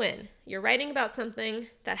it's a win-win. You're writing about something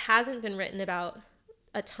that hasn't been written about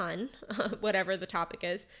a ton, whatever the topic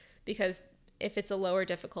is, because if it's a lower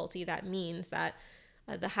difficulty, that means that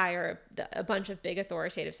a bunch of big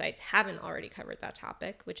authoritative sites haven't already covered that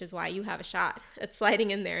topic, which is why you have a shot at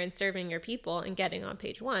sliding in there and serving your people and getting on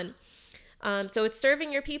page one. So it's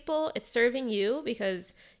serving your people, it's serving you,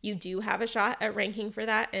 because you do have a shot at ranking for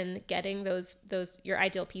that and getting those your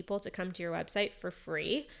ideal people to come to your website for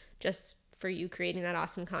free, just for you creating that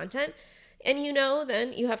awesome content. And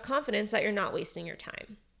then you have confidence that you're not wasting your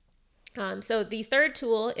time. So the third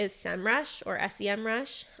tool is SEMrush or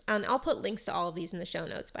SEMrush. And I'll put links to all of these in the show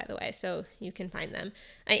notes, by the way, so you can find them.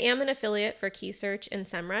 I am an affiliate for Key Search and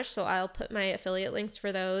SEMrush, so I'll put my affiliate links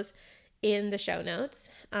for those in the show notes.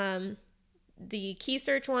 The Key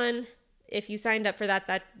Search one, if you signed up for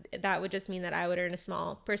that would just mean that I would earn a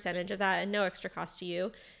small percentage of that and no extra cost to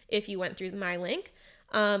you if you went through my link.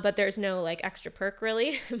 But there's no extra perk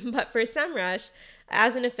really. But for SEMrush,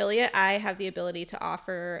 as an affiliate, I have the ability to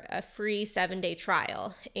offer a free 7-day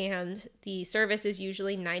trial, and the service is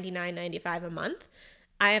usually $99.95 a month.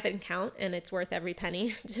 I have an account and it's worth every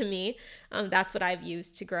penny to me. That's what I've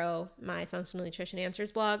used to grow my Functional Nutrition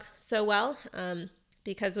Answers blog so well.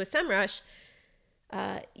 Because with SEMrush,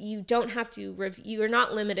 you don't have to, you are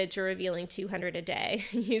not limited to revealing 200 a day.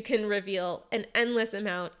 You can reveal an endless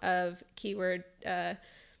amount of keyword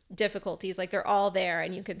difficulties. They're all there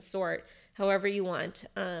and you can sort however you want.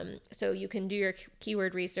 So you can do your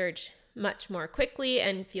keyword research much more quickly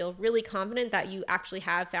and feel really confident that you actually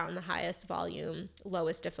have found the highest volume,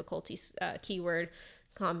 lowest difficulty keyword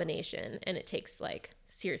combination. And it takes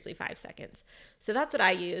seriously 5 seconds. So that's what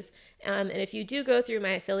I use. And if you do go through my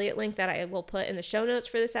affiliate link that I will put in the show notes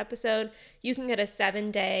for this episode, you can get a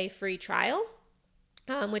 7-day free trial,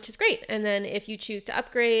 which is great. And then if you choose to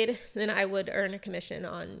upgrade, then I would earn a commission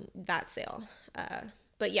on that sale.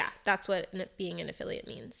 But yeah, that's what being an affiliate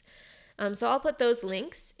means. So I'll put those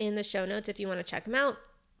links in the show notes if you want to check them out.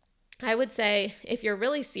 I would say if you're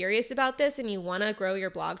really serious about this and you want to grow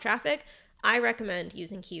your blog traffic, I recommend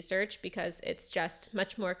using Key Search because it's just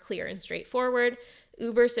much more clear and straightforward.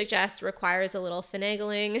 Ubersuggest requires a little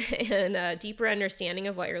finagling and a deeper understanding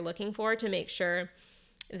of what you're looking for to make sure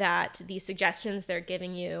that the suggestions they're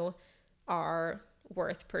giving you are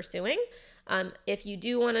worth pursuing. If you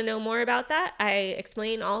do want to know more about that, I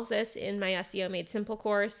explain all of this in my SEO Made Simple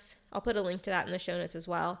course. I'll put a link to that in the show notes as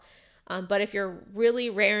well. But if you're really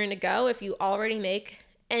raring to go, if you already make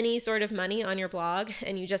any sort of money on your blog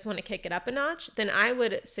and you just want to kick it up a notch, then I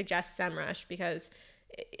would suggest SEMrush, because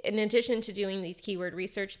in addition to doing these keyword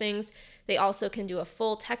research things, they also can do a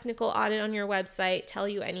full technical audit on your website, tell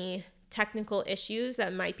you any technical issues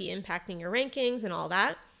that might be impacting your rankings and all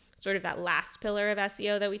that. Sort of that last pillar of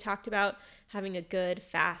SEO that we talked about, having a good,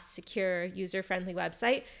 fast, secure, user-friendly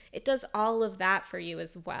website. It does all of that for you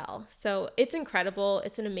as well. So it's incredible.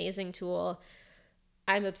 It's an amazing tool.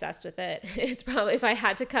 I'm obsessed with it. It's probably, if I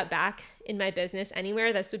had to cut back in my business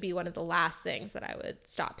anywhere, this would be one of the last things that I would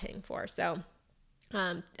stop paying for. So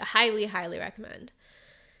highly, highly recommend.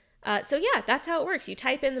 So yeah, that's how it works. You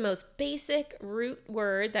type in the most basic root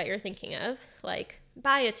word that you're thinking of, like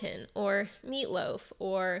biotin or meatloaf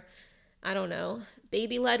or, I don't know,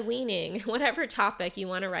 baby-led weaning, whatever topic you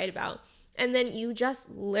want to write about. And then you just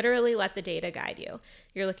literally let the data guide you.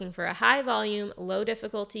 You're looking for a high volume, low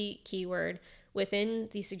difficulty keyword within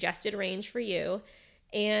the suggested range for you.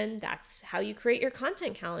 And that's how you create your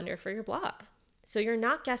content calendar for your blog. So you're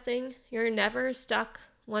not guessing. You're never stuck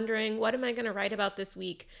wondering, what am I going to write about this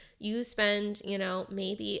week? You spend,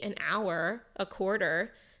 maybe an hour, a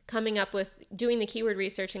quarter, coming up with, doing the keyword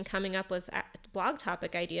research and coming up with blog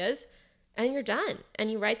topic ideas, and you're done. And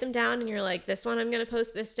you write them down and you're like, this one I'm going to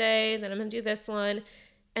post this day, then I'm going to do this one.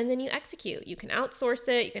 And then you execute. You can outsource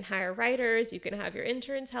it. You can hire writers. You can have your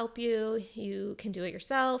interns help you. You can do it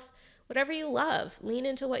yourself. Whatever you love, lean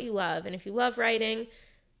into what you love. And if you love writing,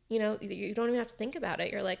 you don't even have to think about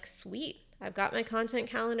it. You're like, sweet, I've got my content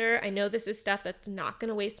calendar. I know this is stuff that's not going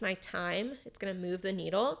to waste my time. It's going to move the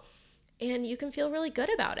needle. And you can feel really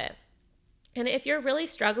good about it. And if you're really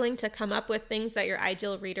struggling to come up with things that your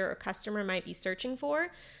ideal reader or customer might be searching for,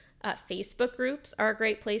 Facebook groups are a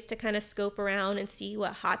great place to kind of scope around and see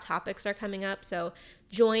what hot topics are coming up. So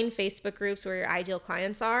join Facebook groups where your ideal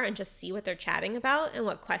clients are and just see what they're chatting about and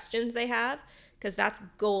what questions they have, because that's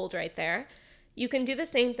gold right there. You can do the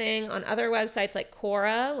same thing on other websites like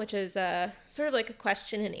Quora, which is sort of like a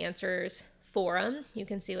question and answers forum. You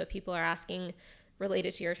can see what people are asking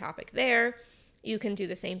related to your topic there. You can do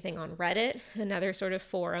the same thing on Reddit, another sort of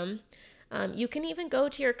forum. You can even go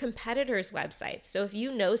to your competitors' websites. So if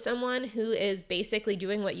you know someone who is basically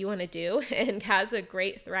doing what you want to do and has a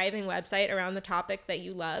great, thriving website around the topic that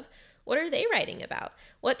you love, what are they writing about?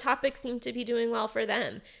 What topics seem to be doing well for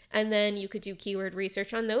them? And then you could do keyword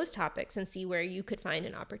research on those topics and see where you could find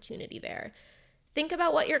an opportunity there. Think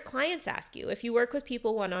about what your clients ask you. If you work with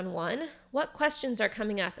people one-on-one, what questions are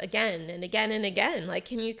coming up again and again and again? Like,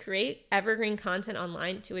 can you create evergreen content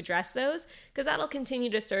online to address those? Because that'll continue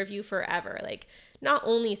to serve you forever. Like, not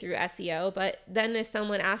only through SEO, but then if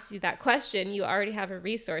someone asks you that question, you already have a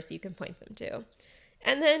resource you can point them to.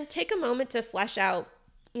 And then take a moment to flesh out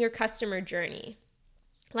your customer journey.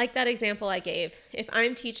 Like that example I gave, if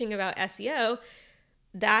I'm teaching about SEO,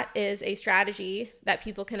 that is a strategy that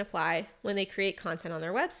people can apply when they create content on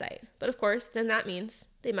their website. But of course, then that means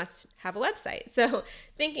they must have a website. So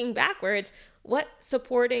thinking backwards, what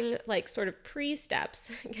supporting like sort of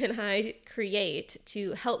pre-steps can I create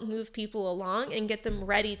to help move people along and get them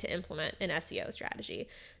ready to implement an SEO strategy?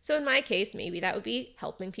 So in my case, maybe that would be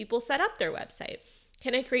helping people set up their website.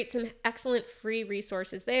 Can I create some excellent free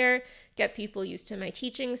resources there, get people used to my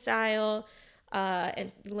teaching style,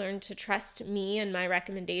 and learn to trust me and my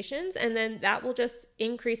recommendations. And then that will just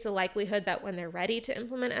increase the likelihood that when they're ready to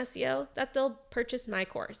implement SEO, that they'll purchase my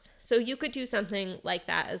course. So you could do something like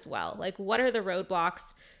that as well. Like, what are the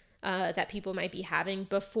roadblocks that people might be having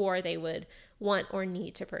before they would want or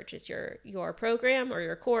need to purchase your program or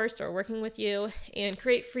your course or working with you, and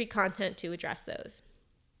create free content to address those.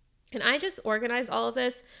 And I just organize all of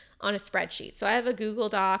this on a spreadsheet. So I have a Google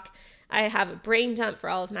Doc. I have a brain dump for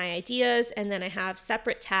all of my ideas, and then I have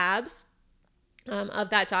separate tabs of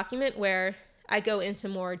that document where I go into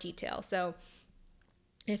more detail. So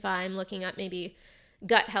if I'm looking at maybe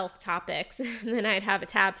gut health topics, then I'd have a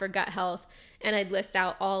tab for gut health, and I'd list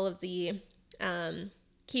out all of the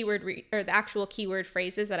the actual keyword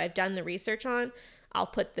phrases that I've done the research on. I'll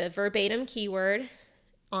put the verbatim keyword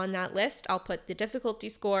on that list. I'll put the difficulty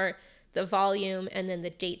score, the volume, and then the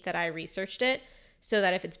date that I researched it, so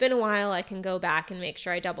that if it's been a while, I can go back and make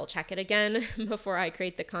sure I double check it again before I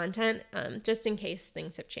create the content, just in case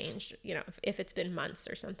things have changed, if it's been months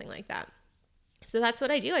or something like that. So that's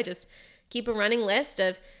what I do. I just keep a running list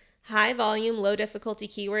of high volume, low difficulty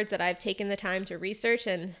keywords that I've taken the time to research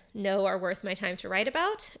and know are worth my time to write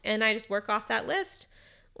about. And I just work off that list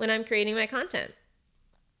when I'm creating my content.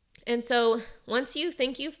 And so once you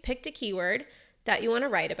think you've picked a keyword that you want to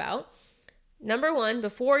write about, number one,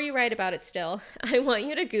 before you write about it still, I want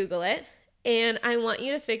you to Google it, and I want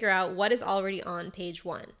you to figure out what is already on page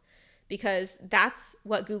one, because that's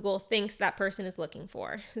what Google thinks that person is looking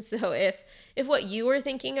for. So if what you were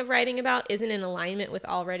thinking of writing about isn't in alignment with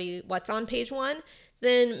already what's on page one,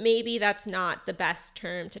 then maybe that's not the best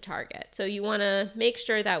term to target. So you want to make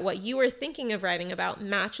sure that what you were thinking of writing about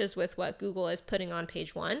matches with what Google is putting on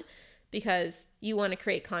page one, because you want to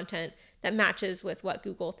create content that matches with what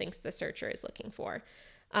Google thinks the searcher is looking for.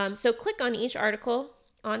 So click on each article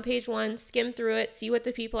on page one, skim through it, see what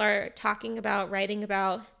the people are talking about, writing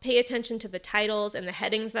about, pay attention to the titles and the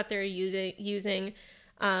headings that they're using,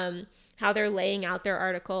 how they're laying out their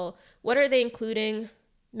article, what are they including.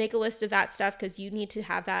 Make a list of that stuff, because you need to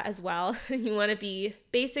have that as well. You want to be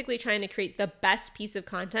basically trying to create the best piece of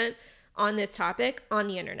content on this topic on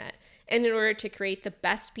the internet. And in order to create the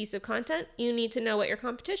best piece of content, you need to know what your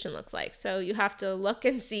competition looks like. So you have to look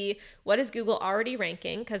and see, what is Google already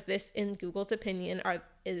ranking, because this, in Google's opinion,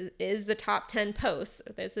 is the top 10 posts.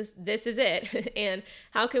 This is it. And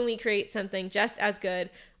how can we create something just as good,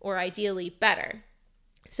 or ideally better?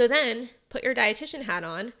 So then put your dietitian hat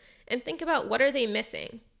on and think about, what are they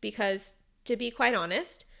missing? Because to be quite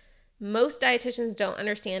honest, most dietitians don't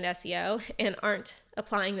understand SEO and aren't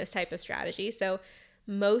applying this type of strategy. So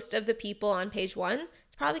most of the people on page one,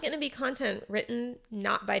 it's probably going to be content written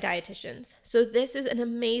not by dietitians. So this is an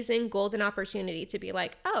amazing golden opportunity to be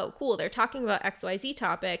like, oh, cool, they're talking about XYZ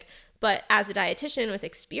topic, but as a dietitian with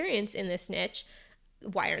experience in this niche,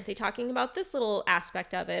 why aren't they talking about this little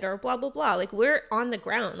aspect of it, or blah, blah, blah. Like, we're on the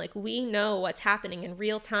ground. Like, we know what's happening in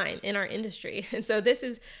real time in our industry. And so this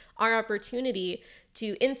is our opportunity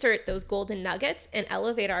to insert those golden nuggets and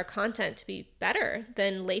elevate our content to be better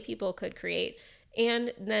than lay people could create.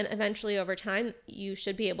 And then eventually over time, you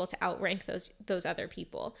should be able to outrank those other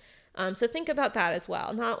people. So think about that as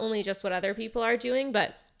well. Not only just what other people are doing,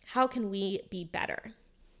 but how can we be better?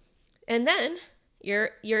 And then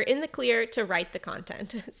you're in the clear to write the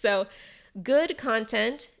content. So good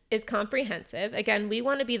content is comprehensive. Again, we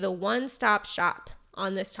want to be the one-stop shop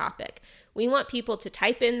on this topic. We want people to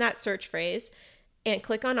type in that search phrase and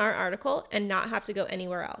click on our article and not have to go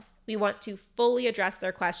anywhere else. We want to fully address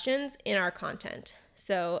their questions in our content.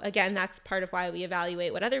 So again, that's part of why we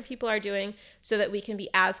evaluate what other people are doing so that we can be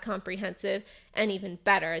as comprehensive and even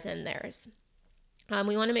better than theirs.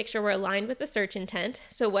 We want to make sure we're aligned with the search intent.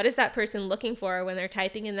 So what is that person looking for when they're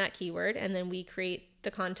typing in that keyword? And then we create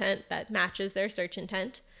the content that matches their search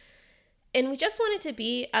intent. And we just want it to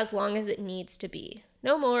be as long as it needs to be.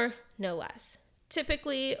 No more, no less.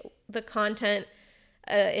 Typically, the content,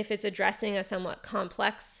 if it's addressing a somewhat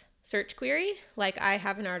complex search query, like I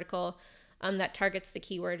have an article that targets the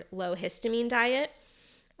keyword low histamine diet.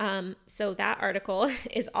 So that article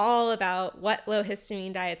is all about what low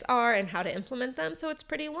histamine diets are and how to implement them. So it's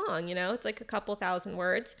pretty long, it's like a couple thousand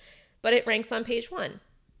words, but it ranks on page 1.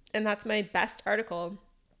 And that's my best article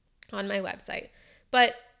on my website.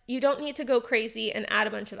 But you don't need to go crazy and add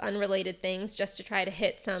a bunch of unrelated things just to try to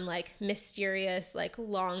hit some like mysterious, like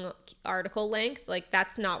long article length. Like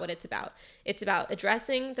that's not what it's about. It's about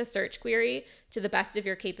addressing the search query to the best of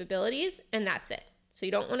your capabilities, and that's it. So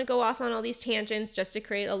you don't want to go off on all these tangents just to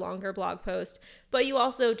create a longer blog post, but you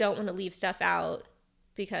also don't want to leave stuff out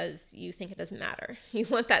because you think it doesn't matter. You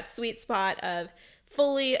want that sweet spot of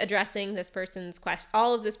fully addressing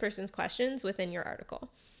all of this person's questions within your article.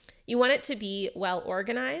 You want it to be well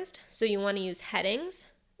organized, so you want to use headings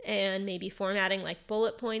and maybe formatting like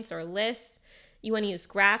bullet points or lists. You want to use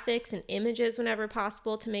graphics and images whenever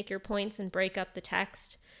possible to make your points and break up the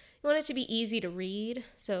text. You want it to be easy to read,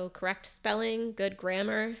 so correct spelling, good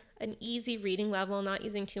grammar, an easy reading level, not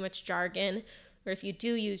using too much jargon, or if you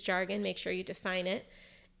do use jargon, make sure you define it.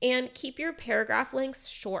 And keep your paragraph lengths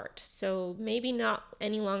short, so maybe not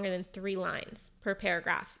any longer than 3 lines per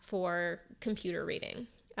paragraph for computer reading.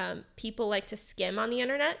 People like to skim on the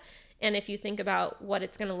internet, and if you think about what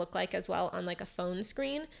it's going to look like as well on like a phone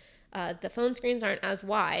screen, the phone screens aren't as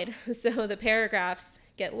wide, so the paragraphs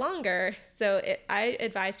get longer. So I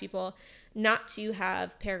advise people not to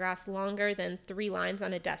have paragraphs longer than 3 lines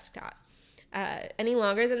on a desktop. Any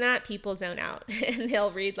longer than that, people zone out and they'll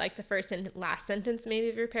read like the first and last sentence maybe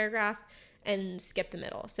of your paragraph and skip the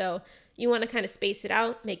middle. So you want to kind of space it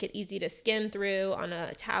out, make it easy to skim through on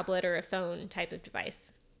a tablet or a phone type of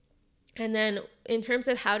device. And then in terms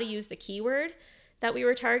of how to use the keyword that we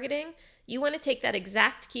were targeting, you want to take that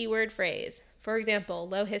exact keyword phrase, for example,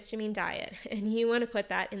 low histamine diet, and you want to put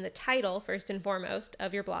that in the title first and foremost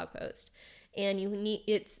of your blog post. And you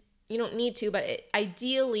don't need to, but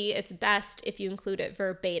ideally it's best if you include it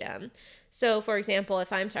verbatim. So for example,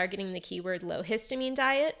 if I'm targeting the keyword low histamine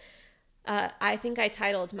diet, I think I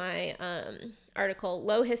titled my article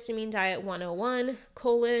Low Histamine Diet 101,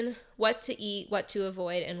 what to eat, what to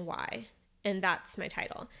avoid, and why. And that's my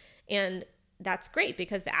title. And that's great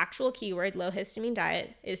because the actual keyword low histamine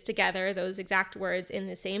diet is together, those exact words in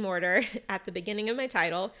the same order at the beginning of my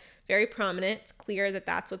title, very prominent. It's clear that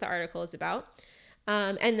that's what the article is about.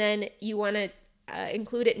 And then you want to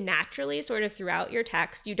include it naturally sort of throughout your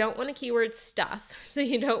text. You don't want to keyword stuff, so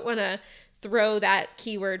you don't want to throw that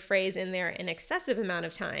keyword phrase in there an excessive amount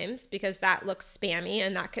of times because that looks spammy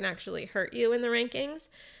and that can actually hurt you in the rankings.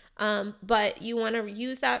 But you want to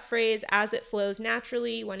use that phrase as it flows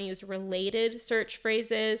naturally. You want to use related search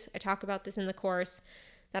phrases. I talk about this in the course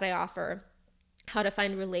that I offer, how to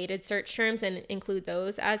find related search terms and include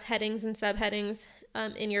those as headings and subheadings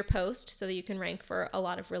in your post so that you can rank for a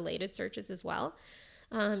lot of related searches as well.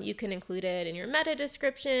 You can include it in your meta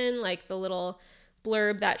description, like the little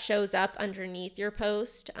blurb that shows up underneath your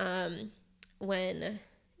post when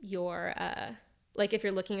you're like if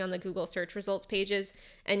you're looking on the Google search results pages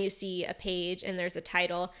and you see a page and there's a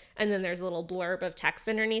title and then there's a little blurb of text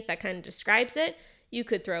underneath that kind of describes it, you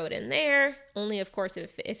could throw it in there, only of course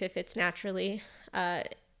if it fits naturally.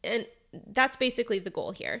 And that's basically the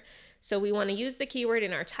goal here. So we want to use the keyword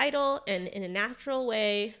in our title and in a natural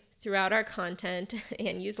way throughout our content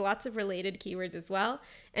and use lots of related keywords as well.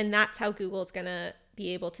 And that's how Google's going to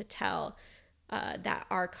be able to tell that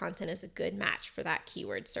our content is a good match for that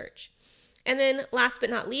keyword search. And then last but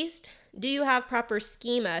not least, do you have proper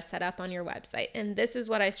schema set up on your website? And this is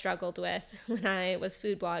what I struggled with when I was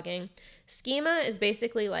food blogging. Schema is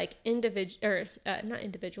basically like invisible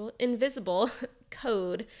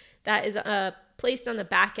code that is placed on the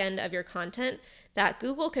back end of your content that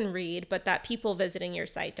Google can read, but that people visiting your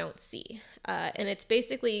site don't see. And it's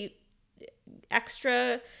basically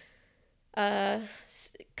extra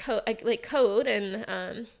code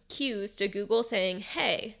and cues to Google saying,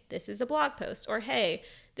 hey, this is a blog post, or hey,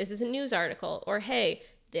 this is a news article, or hey,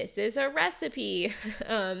 this is a recipe.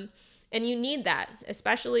 And you need that,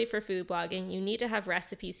 especially for food blogging. You need to have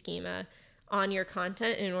recipe schema on your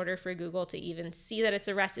content in order for Google to even see that it's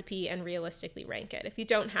a recipe and realistically rank it. If you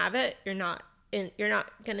don't have it, you're not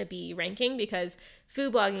going to be ranking, because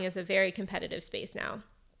food blogging is a very competitive space now.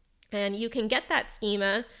 And you can get that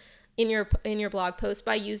schema in your blog post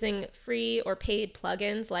by using free or paid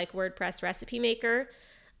plugins like WordPress Recipe Maker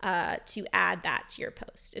to add that to your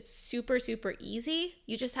post. It's super, super easy.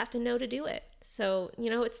 You just have to know to do it. So,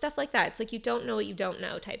 it's stuff like that. It's like you don't know what you don't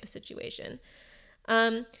know type of situation.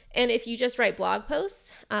 And if you just write blog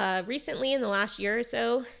posts, recently in the last year or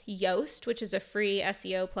so, Yoast, which is a free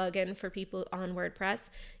SEO plugin for people on WordPress,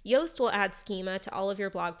 Yoast will add schema to all of your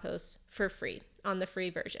blog posts for free on the free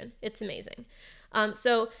version. It's amazing.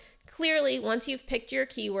 So clearly, once you've picked your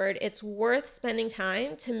keyword, it's worth spending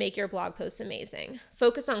time to make your blog posts amazing.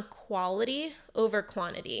 Focus on quality over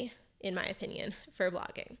quantity, in my opinion, for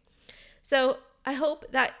blogging. So I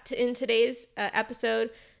hope that in today's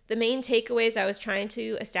episode, the main takeaways I was trying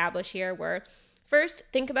to establish here were, first,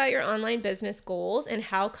 think about your online business goals and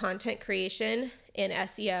how content creation and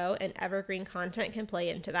SEO and evergreen content can play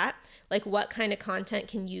into that. Like, what kind of content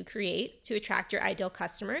can you create to attract your ideal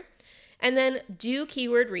customer? And then do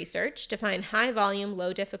keyword research to find high volume,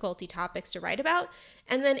 low difficulty topics to write about,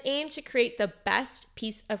 and then aim to create the best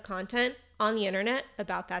piece of content on the internet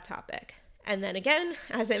about that topic. And then again,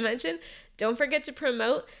 as I mentioned, don't forget to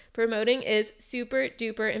promote. Promoting is super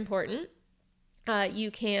duper important. You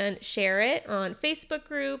can share it on Facebook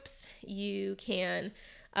groups. You can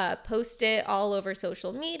post it all over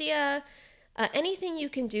social media. Anything you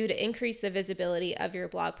can do to increase the visibility of your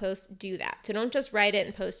blog post, do that. So don't just write it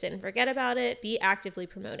and post it and forget about it. Be actively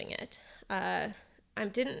promoting it. I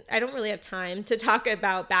don't really have time to talk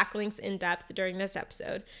about backlinks in depth during this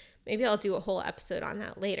episode. Maybe I'll do a whole episode on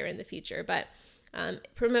that later in the future, but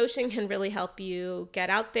promotion can really help you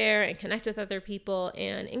get out there and connect with other people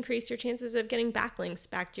and increase your chances of getting backlinks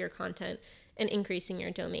back to your content and increasing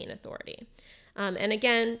your domain authority. And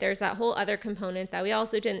again, there's that whole other component that we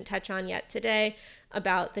also didn't touch on yet today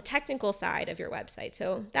about the technical side of your website.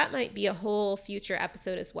 So that might be a whole future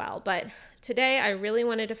episode as well. But today I really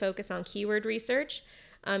wanted to focus on keyword research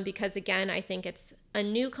because, again, I think it's a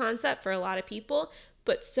new concept for a lot of people,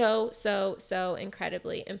 but so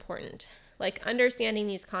incredibly important. Like, understanding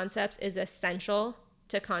these concepts is essential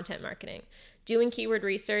to content marketing. Doing keyword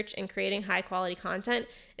research and creating high quality content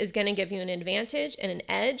is going to give you an advantage and an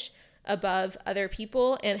edge above other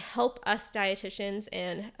people and help us dietitians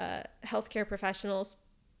and healthcare professionals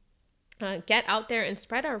get out there and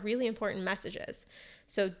spread our really important messages.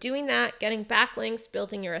 So doing that, getting backlinks,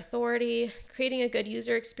 building your authority, creating a good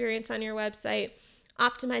user experience on your website,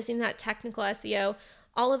 optimizing that technical SEO,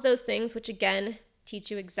 all of those things, which again, teach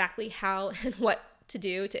you exactly how and what to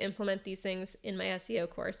do to implement these things in my SEO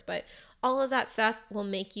course. But all of that stuff will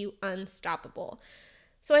make you unstoppable.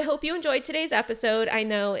 So I hope you enjoyed today's episode. I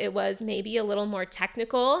know it was maybe a little more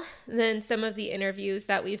technical than some of the interviews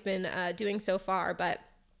that we've been doing so far, but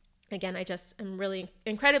again, I'm really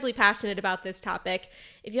incredibly passionate about this topic.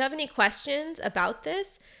 If you have any questions about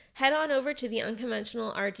this, head on over to the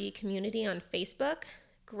Unconventional RD community on Facebook.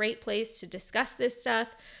 Great place to discuss this stuff.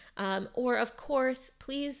 Or of course,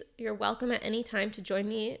 please, you're welcome at any time to join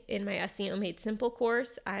me in my SEO Made Simple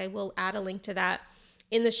course. I will add a link to that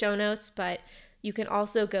in the show notes, but you can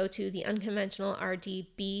also go to the Unconventional RD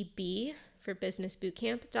BB for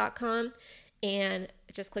businessbootcamp.com and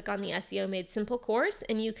just click on the SEO Made Simple course,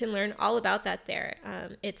 and you can learn all about that there.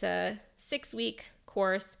 It's a 6-week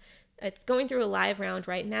course. It's going through a live round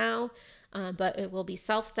right now, but it will be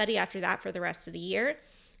self-study after that for the rest of the year.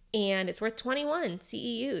 And it's worth 21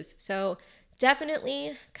 CEUs. So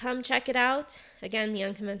definitely come check it out. Again, the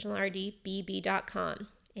unconventionalrdbb.com.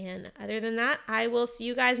 And other than that, I will see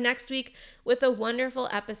you guys next week with a wonderful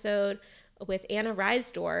episode with Anna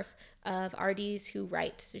Reisdorf of RDs Who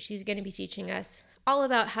Write. So she's going to be teaching us all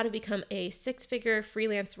about how to become a 6-figure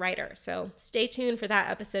freelance writer. So stay tuned for that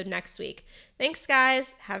episode next week. Thanks,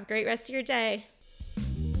 guys. Have a great rest of your day.